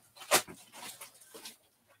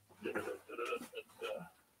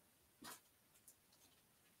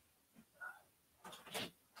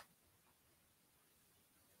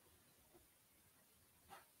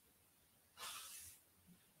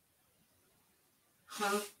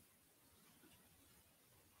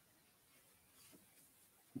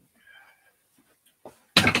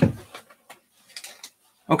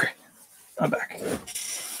 Okay, I'm back.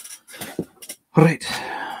 All right.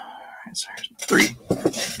 So here's 3.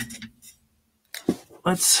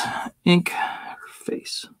 Let's ink her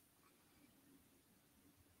face.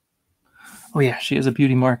 Oh yeah, she has a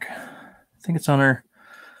beauty mark. I think it's on her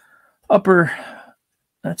upper.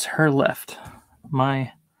 That's her left.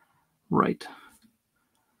 My right.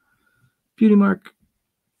 Beauty mark.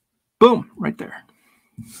 Boom, right there.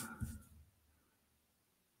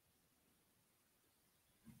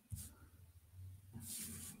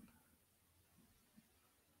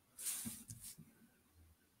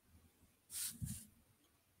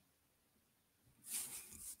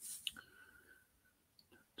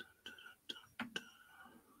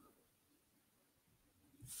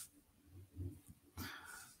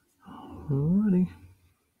 Alrighty.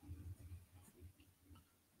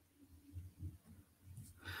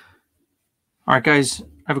 All right, guys.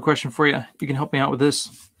 I have a question for you. You can help me out with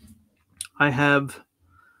this. I have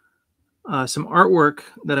some artwork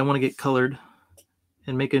that I want to get colored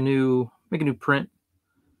and make a new print.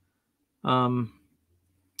 I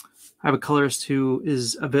have a colorist who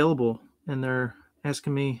is available, and they're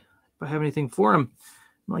asking me if I have anything for him.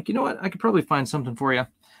 I'm like, you know what? I could probably find something for you.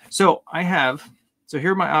 So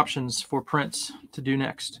here are my options for prints to do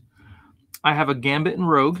next. I have a Gambit and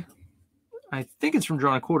Rogue. I think it's from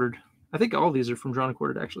Drawn and Quartered. I think all these are from Drawn and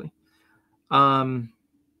Quartered, actually. I've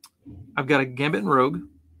got a Gambit and Rogue.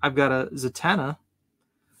 I've got a Zatanna.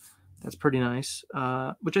 That's pretty nice,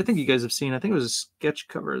 which I think you guys have seen. I think it was a sketch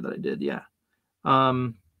cover that I did, yeah.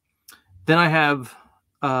 Then I have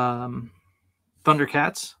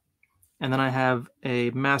Thundercats, and then I have a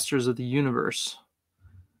Masters of the Universe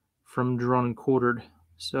from Drawn and Quartered.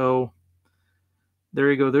 So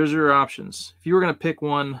there you go. There's your options. If you were going to pick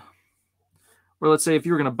one, or let's say if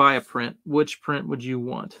you were going to buy a print, which print would you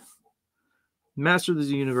want? Masters of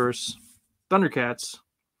the Universe, Thundercats,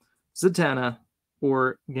 Zatanna,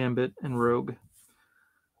 or Gambit and Rogue.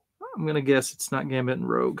 I'm going to guess it's not Gambit and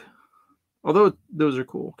Rogue. Although those are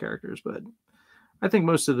cool characters, but I think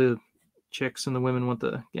most of the chicks and the women want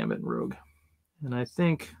the Gambit and Rogue. And I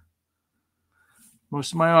think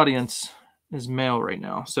most of my audience is male right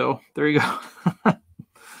now. So there you go.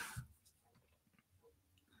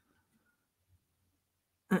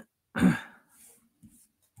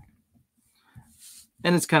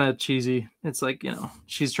 And it's kind of cheesy. It's like,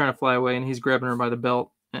 she's trying to fly away and he's grabbing her by the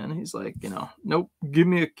belt. And he's like, nope, give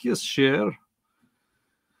me a kiss, Cher.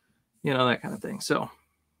 That kind of thing. So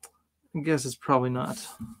I guess it's probably not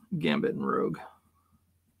Gambit and Rogue.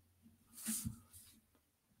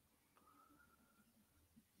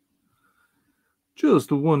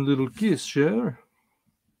 Just one little kiss, Cher.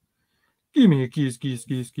 Give me a kiss, kiss,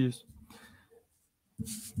 kiss, kiss.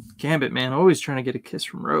 Gambit, man, always trying to get a kiss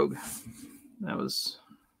from Rogue. That was,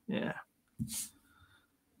 yeah.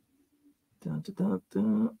 Dun, dun, dun,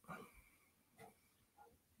 dun.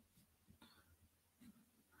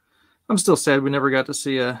 I'm still sad we never got to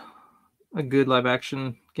see a good live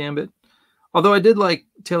action Gambit. Although I did like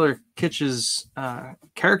Taylor Kitsch's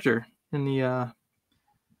character in the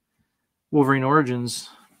Wolverine Origins.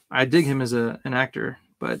 I dig him as an actor,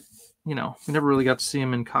 but we never really got to see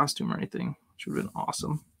him in costume or anything, which would have been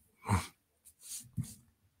awesome.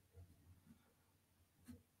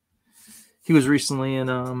 He was recently in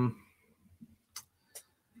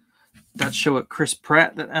that show at Chris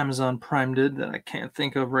Pratt that Amazon Prime did that I can't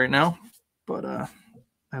think of right now, but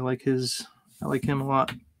I like him a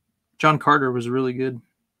lot. John Carter was really good.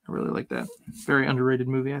 I really like that. Very underrated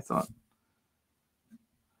movie, I thought.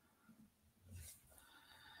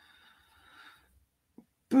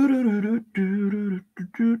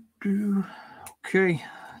 Okay,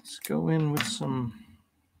 let's go in with some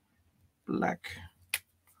black.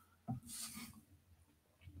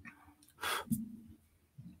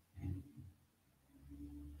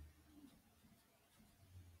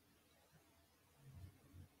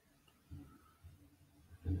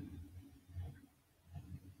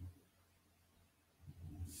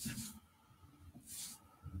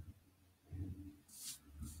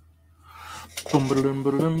 All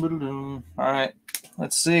right,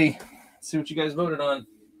 let's see what you guys voted on.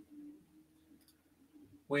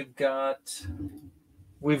 We've got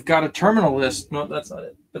a terminal list. No, that's not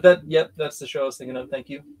it. But that's the show I was thinking of. Thank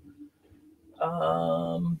you.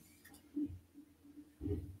 I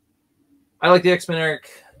like the X-Men, Eric,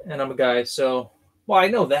 and I'm a guy. So, well, I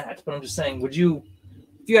know that, but I'm just saying, if you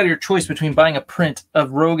had your choice between buying a print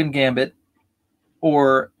of Rogue and Gambit,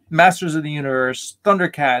 or Masters of the Universe,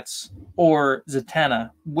 Thundercats, or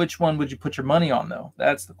Zatanna, which one would you put your money on, though?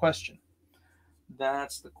 That's the question. Dun,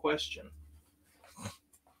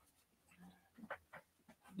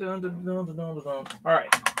 dun, dun, dun, dun, dun. All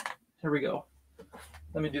right, here we go.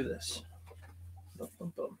 Let me do this.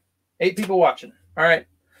 8 people watching. All right,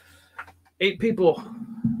 8 people.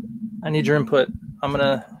 I need your input. I'm going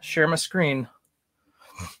to share my screen.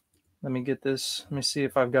 Let me get this. Let me see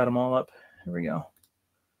if I've got them all up. Here we go.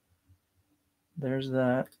 There's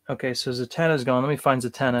that. Okay, so Zatanna's gone. Let me find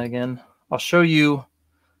Zatanna again. I'll show you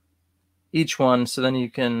each one, so then you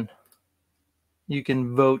can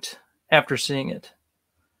vote after seeing it.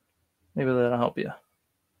 Maybe that'll help you.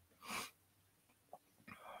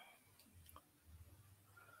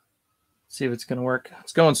 See if it's going to work.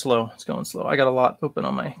 It's going slow. I got a lot open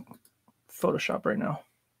on my Photoshop right now.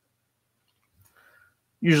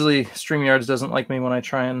 Usually StreamYards doesn't like me when I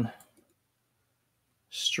try and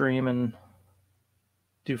stream and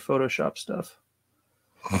do Photoshop stuff.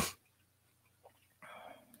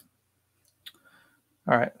 All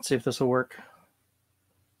right, let's see if this will work.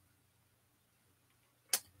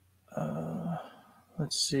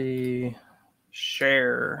 Let's see.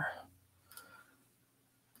 Share.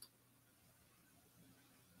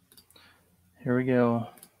 Here we go.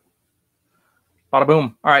 Bada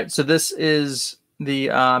boom. All right, so this is the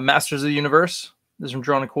Masters of the Universe. This is from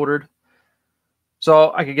Drawn and Quartered.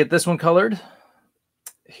 So I could get this one colored.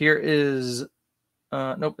 Here is,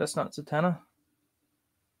 nope, that's not Zatanna.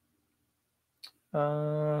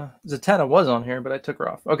 Zatanna was on here, but I took her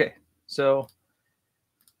off. Okay, so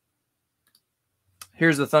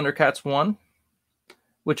here's the Thundercats one,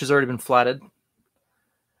 which has already been flatted.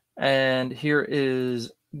 And here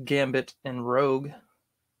is Gambit and Rogue.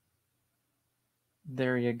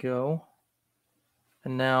 There you go.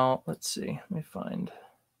 And now, let's see. Let me find.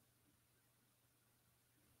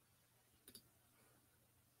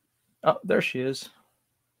 Oh, there she is.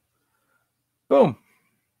 Boom.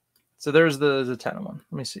 So there's the Zatanna one.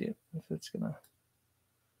 Let me see it. If it's gonna.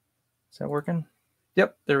 Is that working?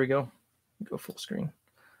 Yep. There we go. Go full screen.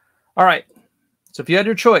 All right. So if you had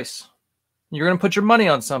your choice, you're gonna put your money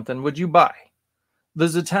on something. Would you buy the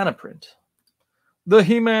Zatanna print, the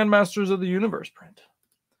He-Man Masters of the Universe print,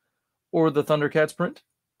 or the Thundercats print,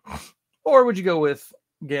 or would you go with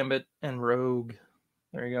Gambit and Rogue?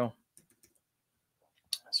 There you go.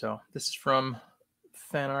 So this is from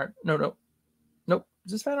fan art. Nope.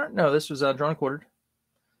 Is this fan art? No, this was Drawn and Quartered.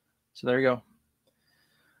 So there you go.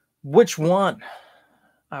 Which one?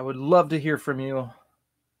 I would love to hear from you.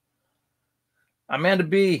 Amanda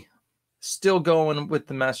B. Still going with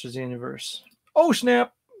the Masters of the Universe. Oh,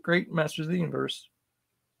 snap. Great Masters of the Universe.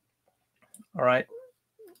 All right.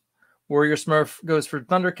 Warrior Smurf goes for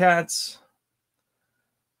Thundercats.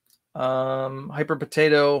 Hyper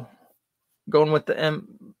Potato going with the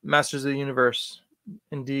Masters of the Universe.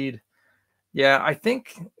 Indeed. Yeah, I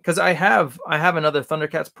think because I have another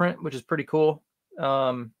Thundercats print, which is pretty cool,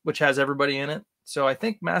 which has everybody in it. So I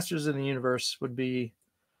think Masters of the Universe would be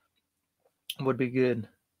good.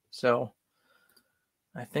 So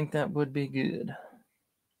I think that would be good.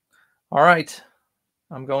 All right.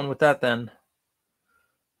 I'm going with that then.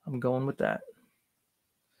 I'm going with that.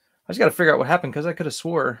 I just got to figure out what happened because I could have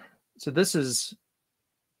swore. So this is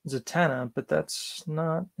Zatanna, but that's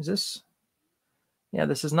not. Is this? Yeah,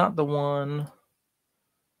 this is not the one.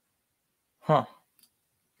 Huh.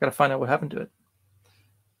 Got to find out what happened to it.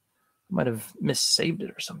 I might have missaved it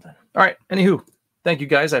or something. All right. Anywho, thank you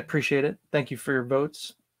guys. I appreciate it. Thank you for your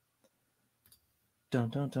votes. Dun,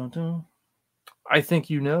 dun, dun, dun. I think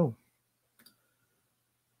you know.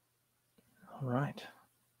 All right.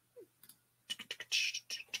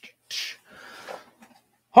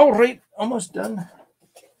 All right. Almost done.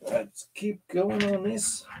 Let's keep going on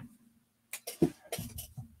this.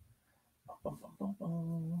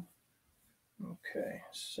 Okay,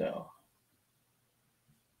 so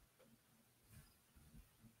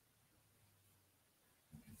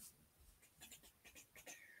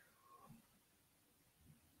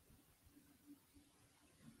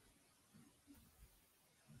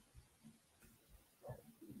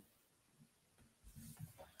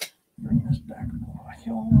bring this back a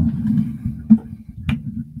while.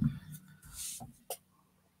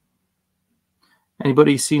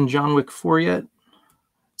 Anybody seen John Wick 4 yet?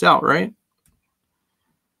 It's out, right?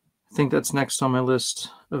 I think that's next on my list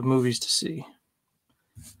of movies to see.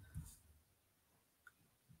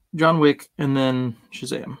 John Wick and then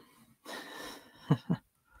Shazam.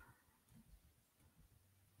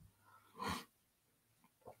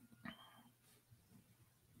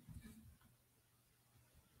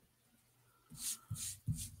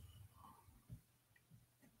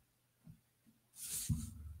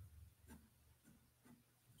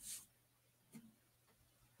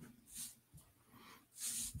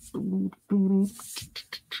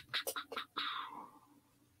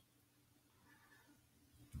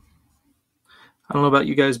 I don't know about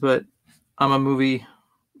you guys, but I'm a movie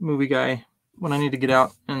guy. When I need to get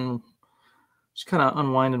out and just kind of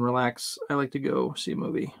unwind and relax, I like to go see a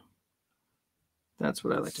movie. That's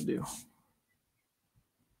what I like to do.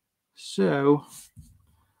 So,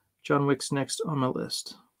 John Wick's next on my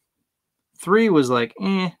list. 3 was like,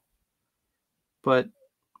 but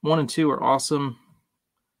 1 and 2 are awesome.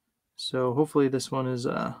 So hopefully this one is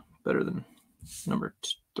better than number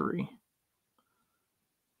 3.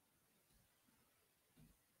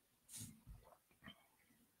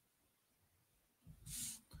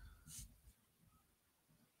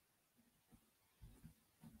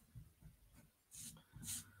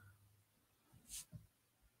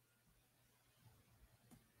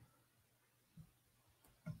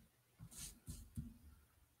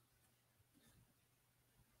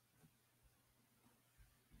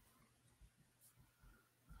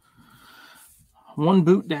 One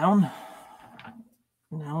boot down.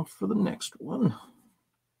 Now for the next one.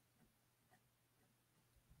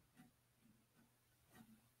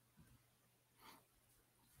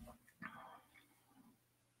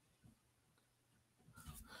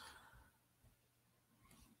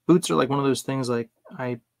 Boots are like one of those things, like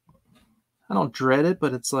I don't dread it,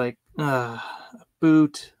 but it's like a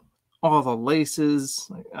boot, all the laces,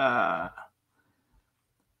 like I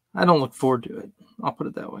don't look forward to it. I'll put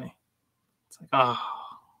it that way. It's like a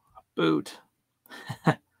boot.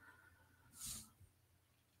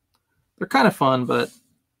 They're kind of fun, but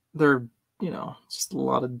they're, you know, just a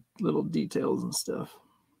lot of little details and stuff.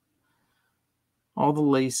 All the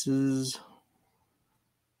laces.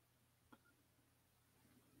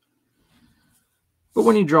 But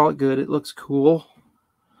when you draw it good, it looks cool.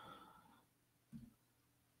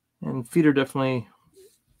 And feet are definitely,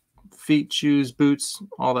 feet, shoes, boots,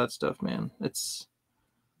 all that stuff, man. It's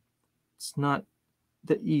not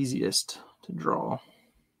the easiest to draw.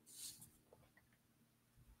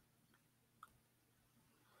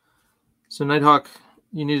 So Nighthawk,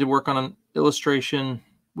 you need to work on an illustration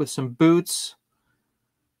with some boots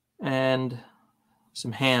and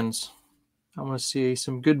some hands. I want to see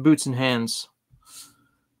some good boots and hands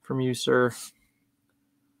from you, sir.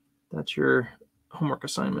 That's your homework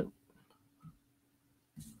assignment.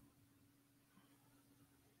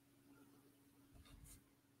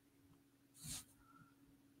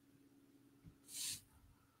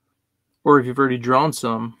 Or if you've already drawn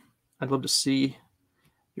some, I'd love to see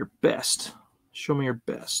your best. Show me your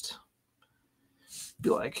best. Be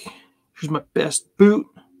like, here's my best boot,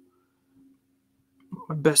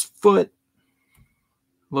 my best foot.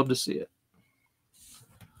 Love to see it.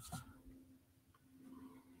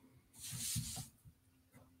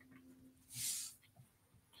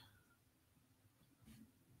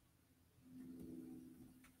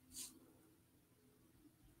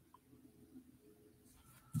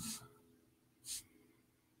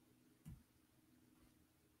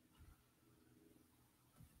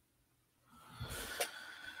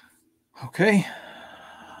 Okay,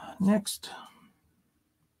 next.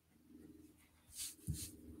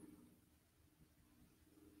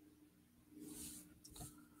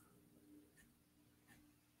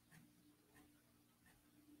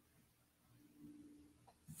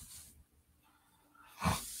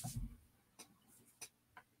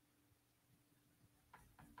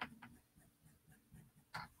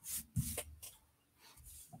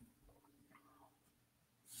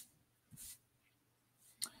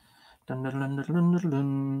 Dun, dun, dun, dun, dun,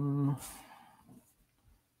 dun.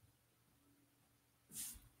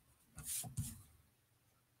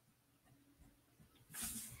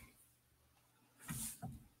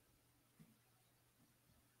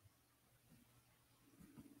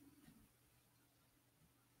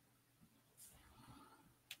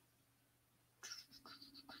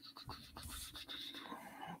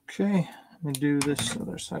 Okay, let me do this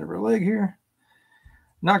other side of her leg here.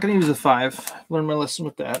 Not going to use a 5. Learned my lesson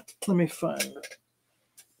with that. Let me find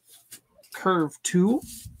curve tool.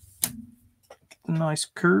 A nice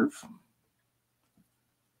curve.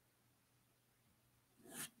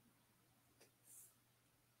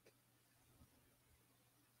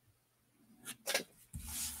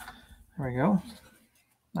 There we go.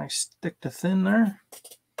 Nice thick to thin there.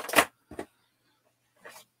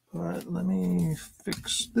 But let me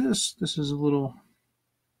fix this. This is a little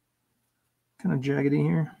kind of jaggedy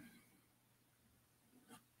here.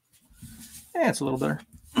 Yeah, it's a little better.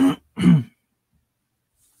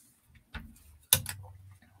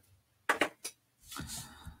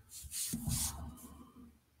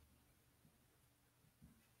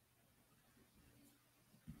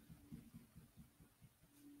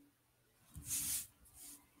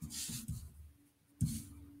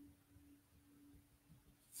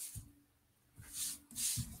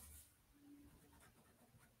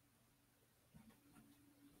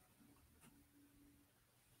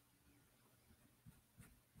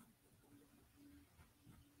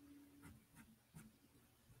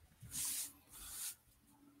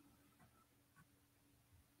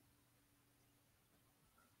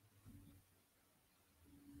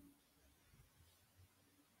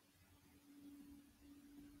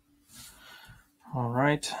 All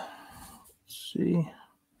right, let's see.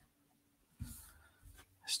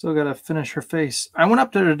 Still got to finish her face. I went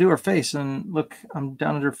up there to do her face, and look, I'm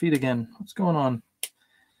down at her feet again. What's going on?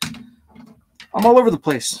 I'm all over the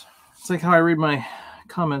place. It's like how I read my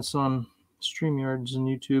comments on StreamYards and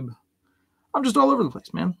YouTube. I'm just all over the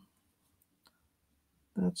place, man.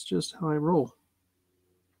 That's just how I roll.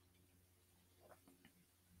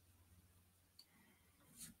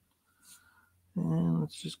 And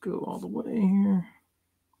let's just go all the way here.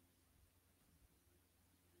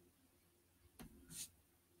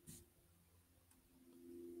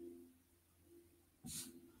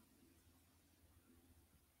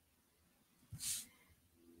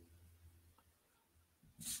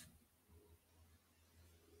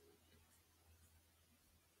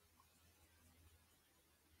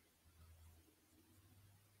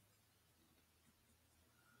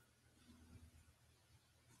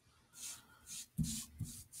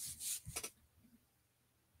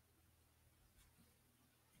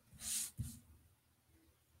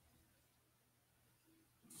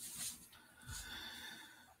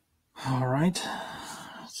 All right.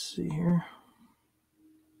 Let's see here.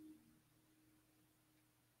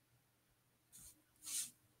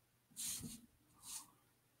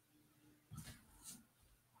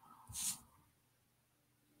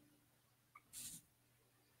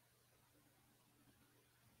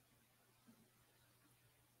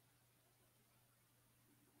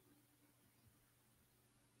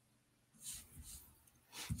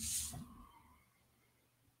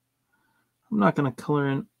 I'm not going to color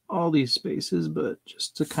in all these spaces, but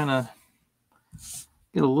just to kind of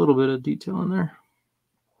get a little bit of detail in there.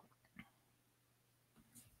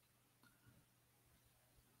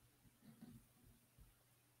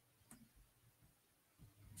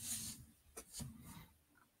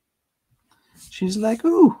 She's like,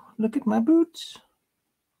 ooh, look at my boots.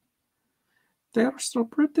 They're so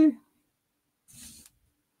pretty.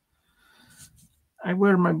 I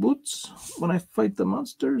wear my boots when I fight the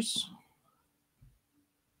monsters.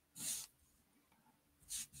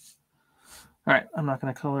 All right, I'm not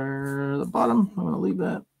going to color the bottom. I'm going to leave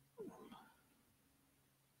that.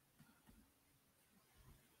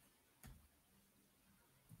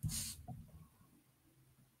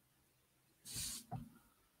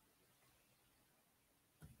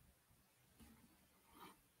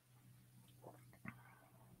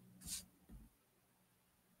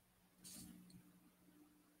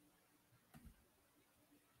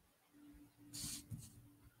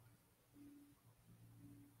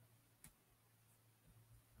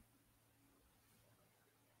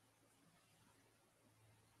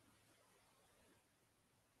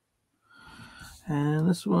 And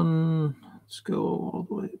this one, let's go all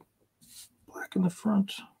the way black in the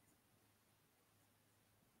front.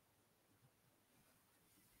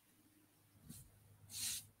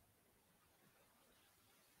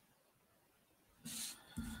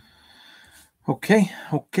 Okay,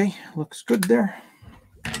 looks good there.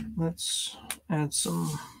 Let's add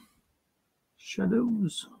some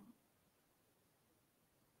shadows.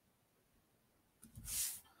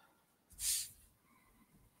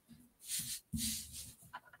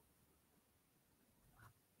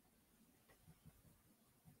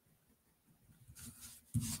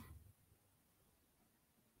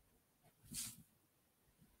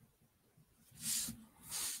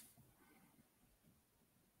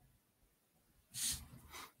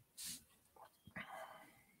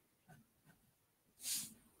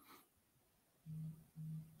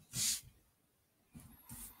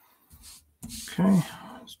 Okay,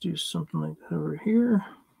 let's do something like that over here.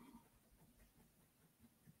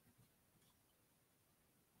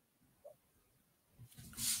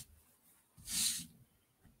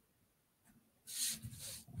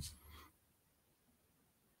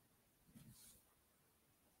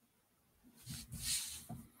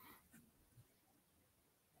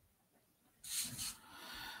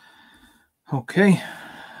 Okay.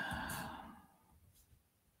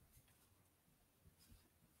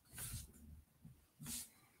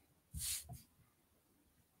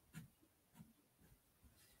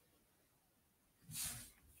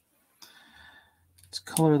 Let's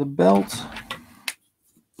color the belt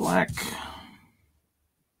black.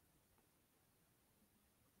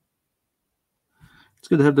 It's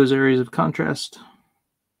good to have those areas of contrast.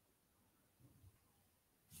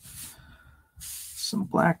 Some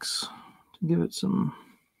blacks to give it some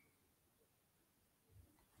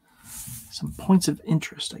points of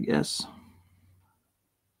interest, I guess.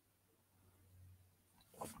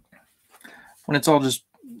 When it's all just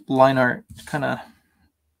line art, it kind of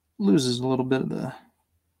loses a little bit of the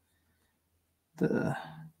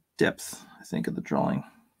depth, I think, of the drawing.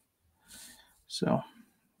 So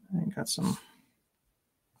I got some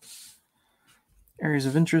areas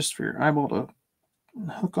of interest for your eyeball to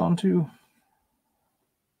hook onto.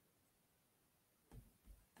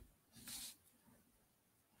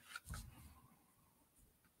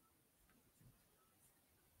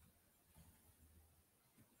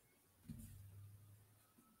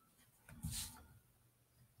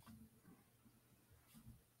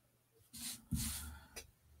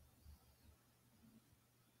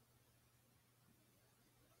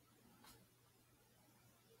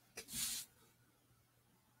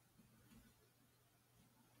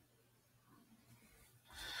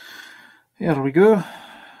 Yeah, there we go.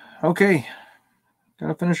 Okay,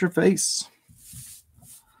 gotta finish her face.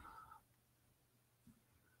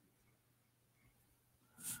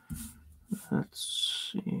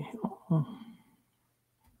 Let's see. Oh.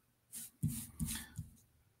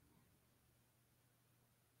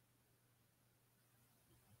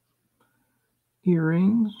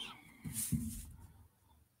 Earrings.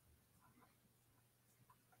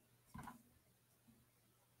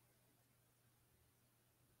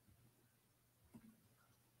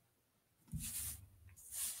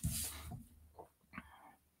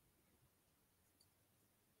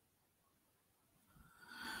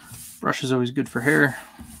 Brush is always good for hair.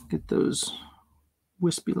 Get those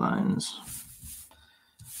wispy lines.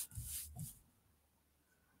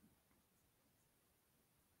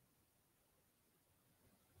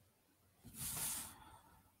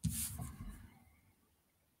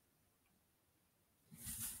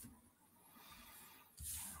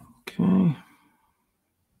 Okay.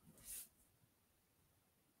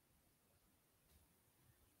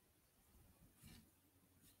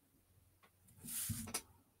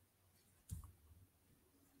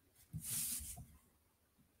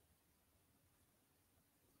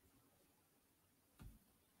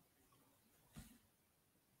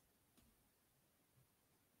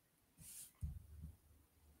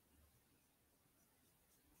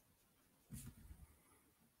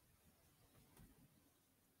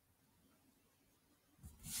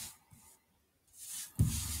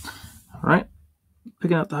 All right,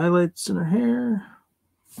 picking out the highlights in her hair.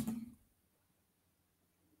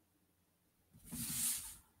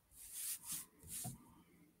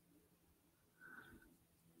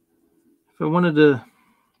 If I wanted to,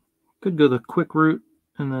 could go the quick route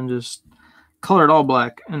and then just color it all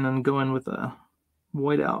black and then go in with a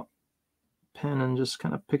whiteout pen and just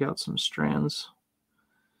kind of pick out some strands,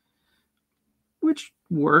 which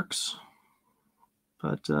works,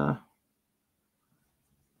 but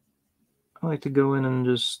I like to go in and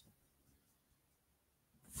just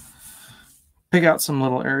pick out some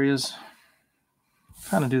little areas,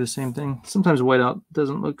 kind of do the same thing. Sometimes whiteout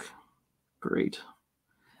doesn't look great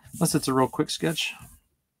unless it's a real quick sketch,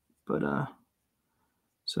 but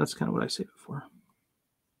so that's kind of what I save it for.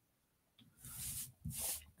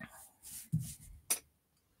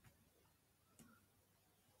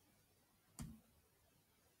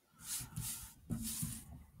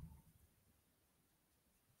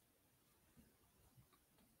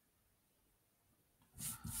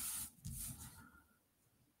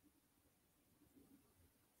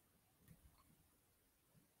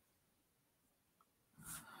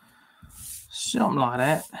 Something like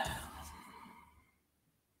that.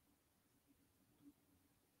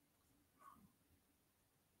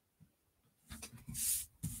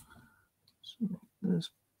 So make this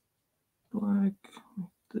black, make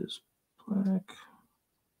this black.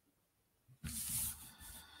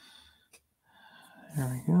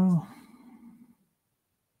 There we go.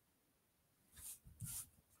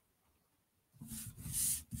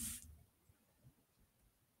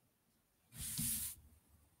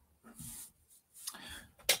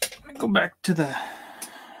 Go back to the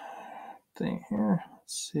thing here.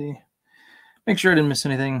 Let's see. Make sure I didn't miss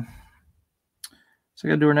anything. So I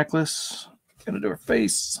gotta do her necklace. Gotta do her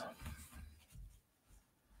face.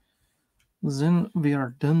 Then we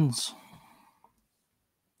are done.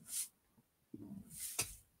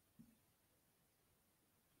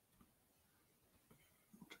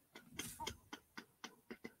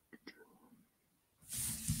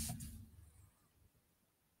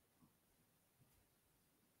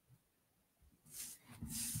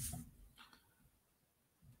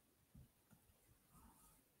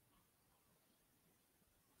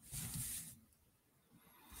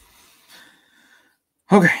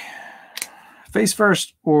 Okay, face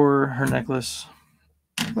first or her necklace?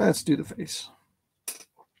 Let's do the face.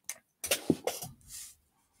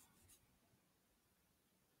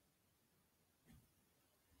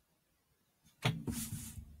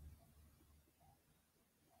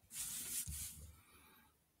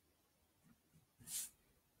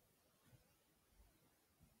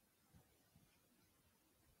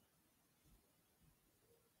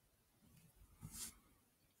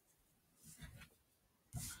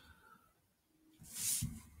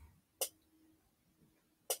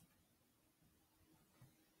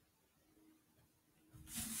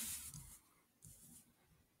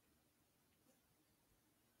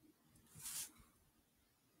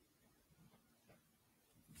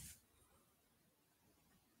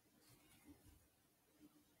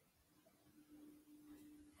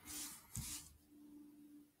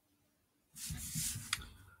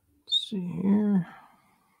 Let's see here.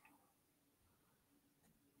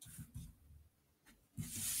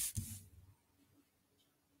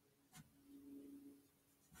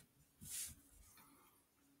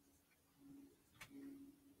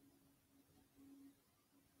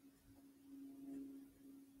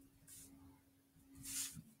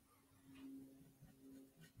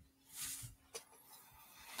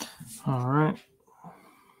 All right.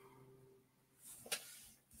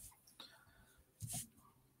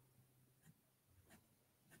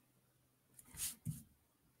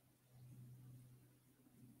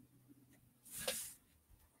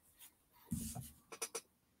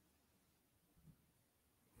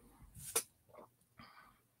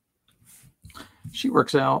 She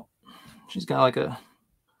works out. She's got like a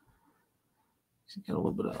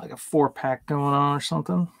little bit of like a 4-pack going on or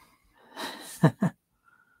something.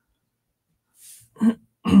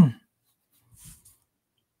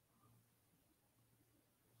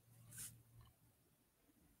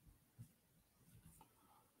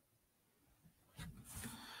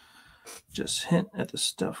 Just hint at the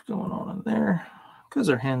stuff going on in there because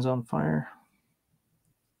her hand's on fire.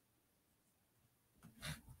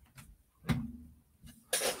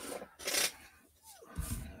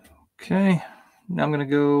 Okay, now I'm going to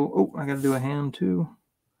go, oh, I got to do a hand too.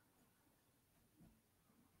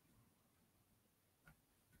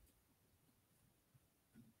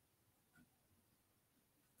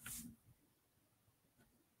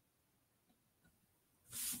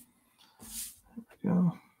 There we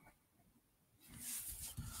go.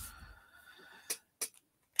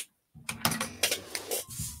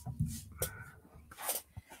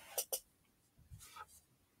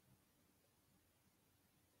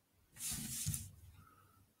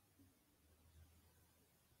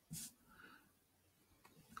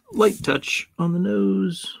 Light touch on the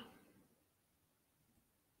nose.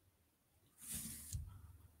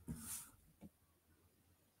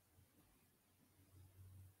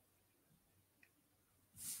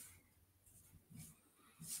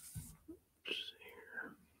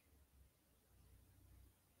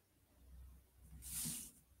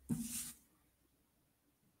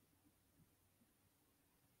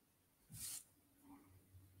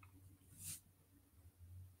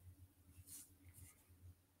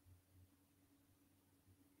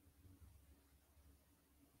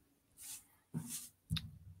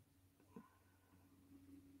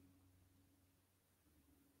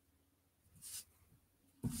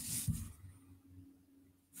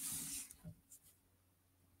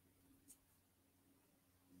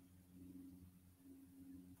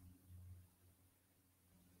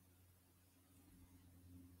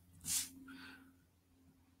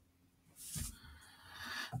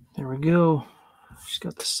 There we go. She's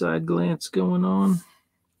got the side glance going on.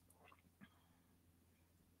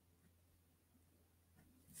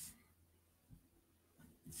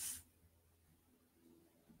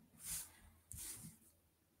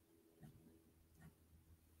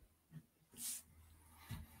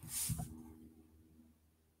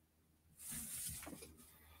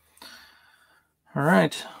 All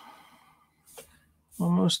right.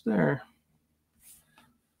 Almost there.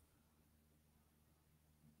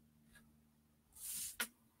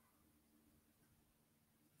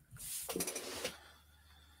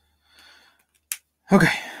 Okay,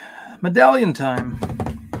 medallion time.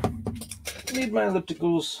 Need my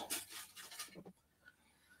ellipticals.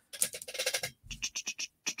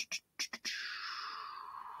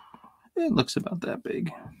 It looks about that big.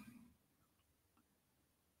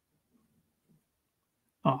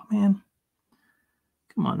 Oh, man.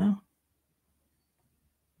 Come on now.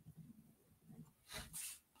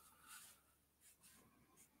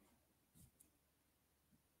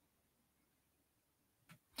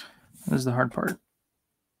 This is the hard part.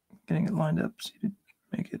 Getting it lined up so you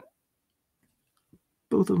make it.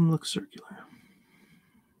 Both of them look circular.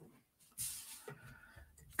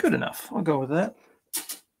 Good enough. I'll go with that.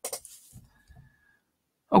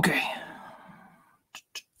 Okay.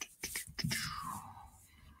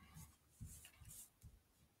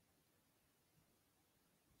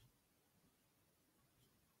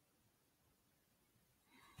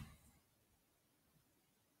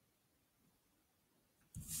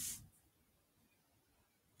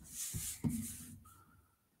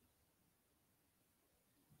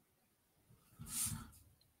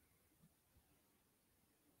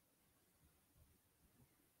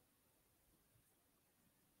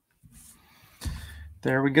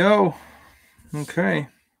 There we go. Okay.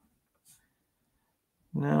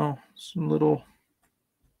 Now some little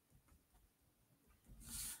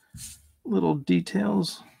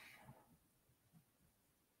details.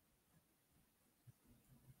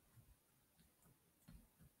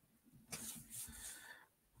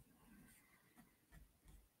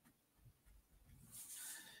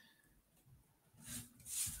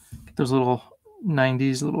 Get those little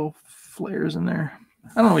 90s little flares in there.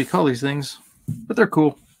 I don't know what you call these things, but they're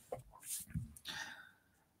cool.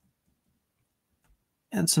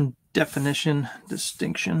 Add some definition,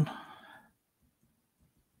 distinction.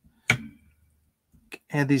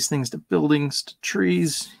 Add these things to buildings, to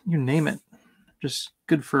trees, you name it. Just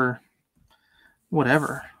good for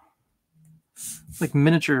whatever. Like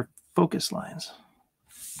miniature focus lines,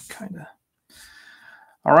 kind of.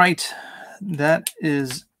 All right, that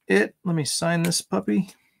is it. Let me sign this puppy.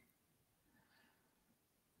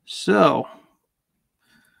 So,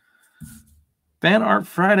 Fan Art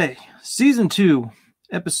Friday, Season 2,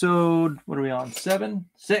 Episode, what are we on? 7?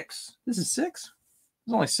 6. This is 6?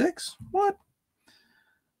 There's only 6? What?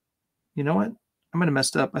 You know what? I might have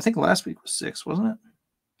messed up. I think last week was 6, wasn't it?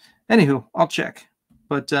 Anywho, I'll check.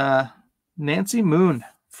 But Nancy Moon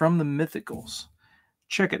from the Mythicals.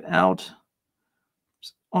 Check it out.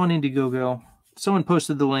 It's on Indiegogo. Someone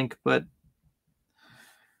posted the link, but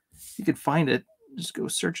you could find it. Just go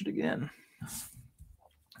search it again.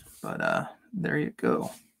 But there you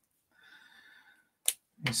go.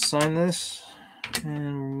 Sign this,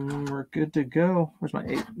 and we're good to go. Where's my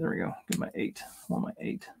 8? There we go. Get my 8. I want my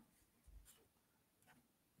 8.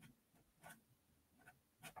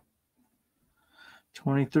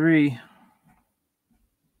 $23.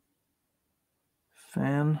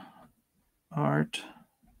 Fan Art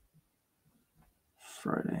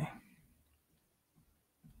Friday.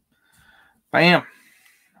 Bam.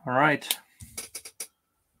 All right.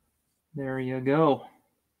 There you go.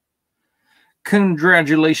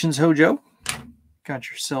 Congratulations, Hojo. Got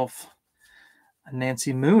yourself a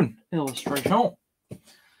Nancy Moon illustration.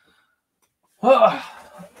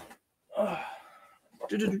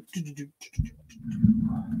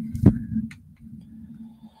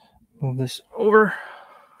 Move this over.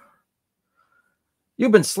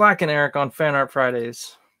 You've been slacking, Eric, on Fan Art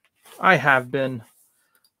Fridays. I have been.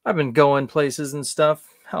 I've been going places and stuff.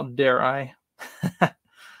 How dare I?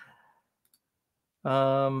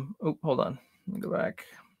 Oh, hold on. Let me go back.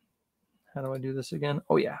 How do I do this again?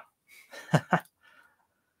 Oh, yeah.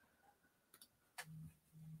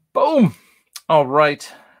 Boom. All right.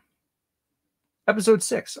 Episode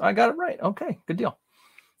 6. I got it right. Okay, good deal.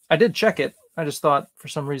 I did check it. I just thought for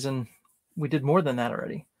some reason we did more than that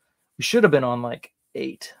already. We should have been on like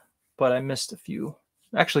 8, but I missed a few.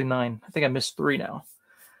 Actually 9. I think I missed 3 now.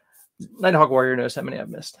 Nighthawk Warrior knows how many I've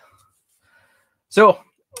missed. So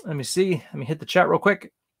let me see. Let me hit the chat real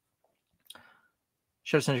quick.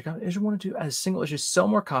 Should I send you a copy? Issue 1 and 2 as single issues sell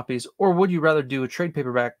more copies, or would you rather do a trade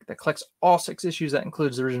paperback that collects all 6 issues that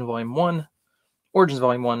includes the original Volume 1, Origins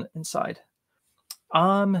Volume 1 inside?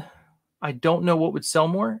 I don't know what would sell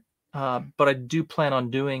more, but I do plan on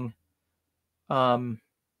doing. Sorry,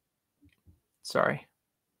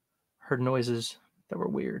 heard noises that were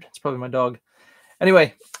weird. It's probably my dog.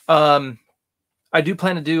 Anyway, I do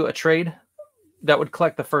plan to do a trade that would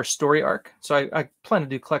collect the first story arc. So I plan to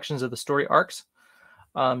do collections of the story arcs.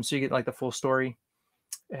 So you get like the full story.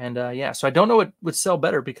 And yeah, so I don't know what would sell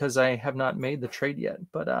better because I have not made the trade yet,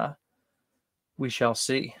 but we shall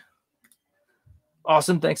see.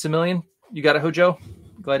 Awesome. Thanks a million. You got it, Hojo.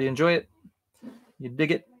 Glad you enjoy it. You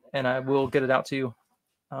dig it, and I will get it out to you.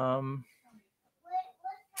 All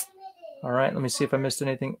right. Let me see if I missed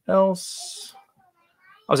anything else.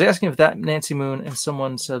 I was asking if that Nancy Moon, and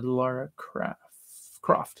someone said Lara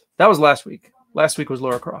Croft. That was last week. Last week was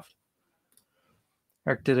Lara Croft.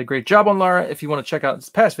 Eric did a great job on Lara. If you want to check out his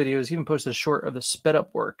past videos, he even posted a short of the sped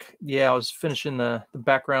up work. Yeah, I was finishing the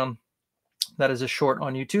background. That is a short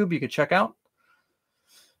on YouTube you could check out.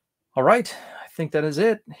 All right. I think that is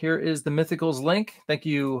it. Here is the Mythicals link. Thank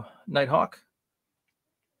you, Nighthawk.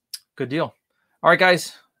 Good deal. All right,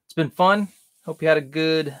 guys. It's been fun. Hope you had a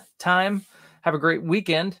good time. Have a great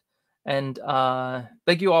weekend. And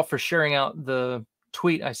thank you all for sharing out the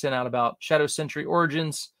tweet I sent out about Shadow Century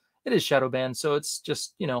Origins. It is shadow banned, so it's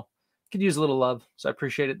just, you know, could use a little love. So I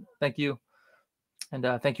appreciate it. Thank you. And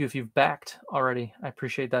thank you if you've backed already. I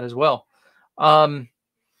appreciate that as well.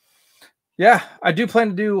 Yeah, I do plan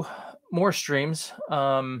to do more streams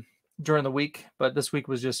during the week, but this week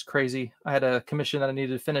was just crazy. I had a commission that I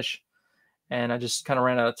needed to finish, and I just kind of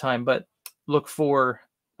ran out of time. But look for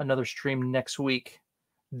another stream next week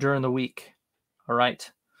during the week. All right.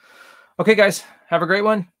 Okay, guys, have a great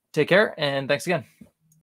one. Take care, and thanks again.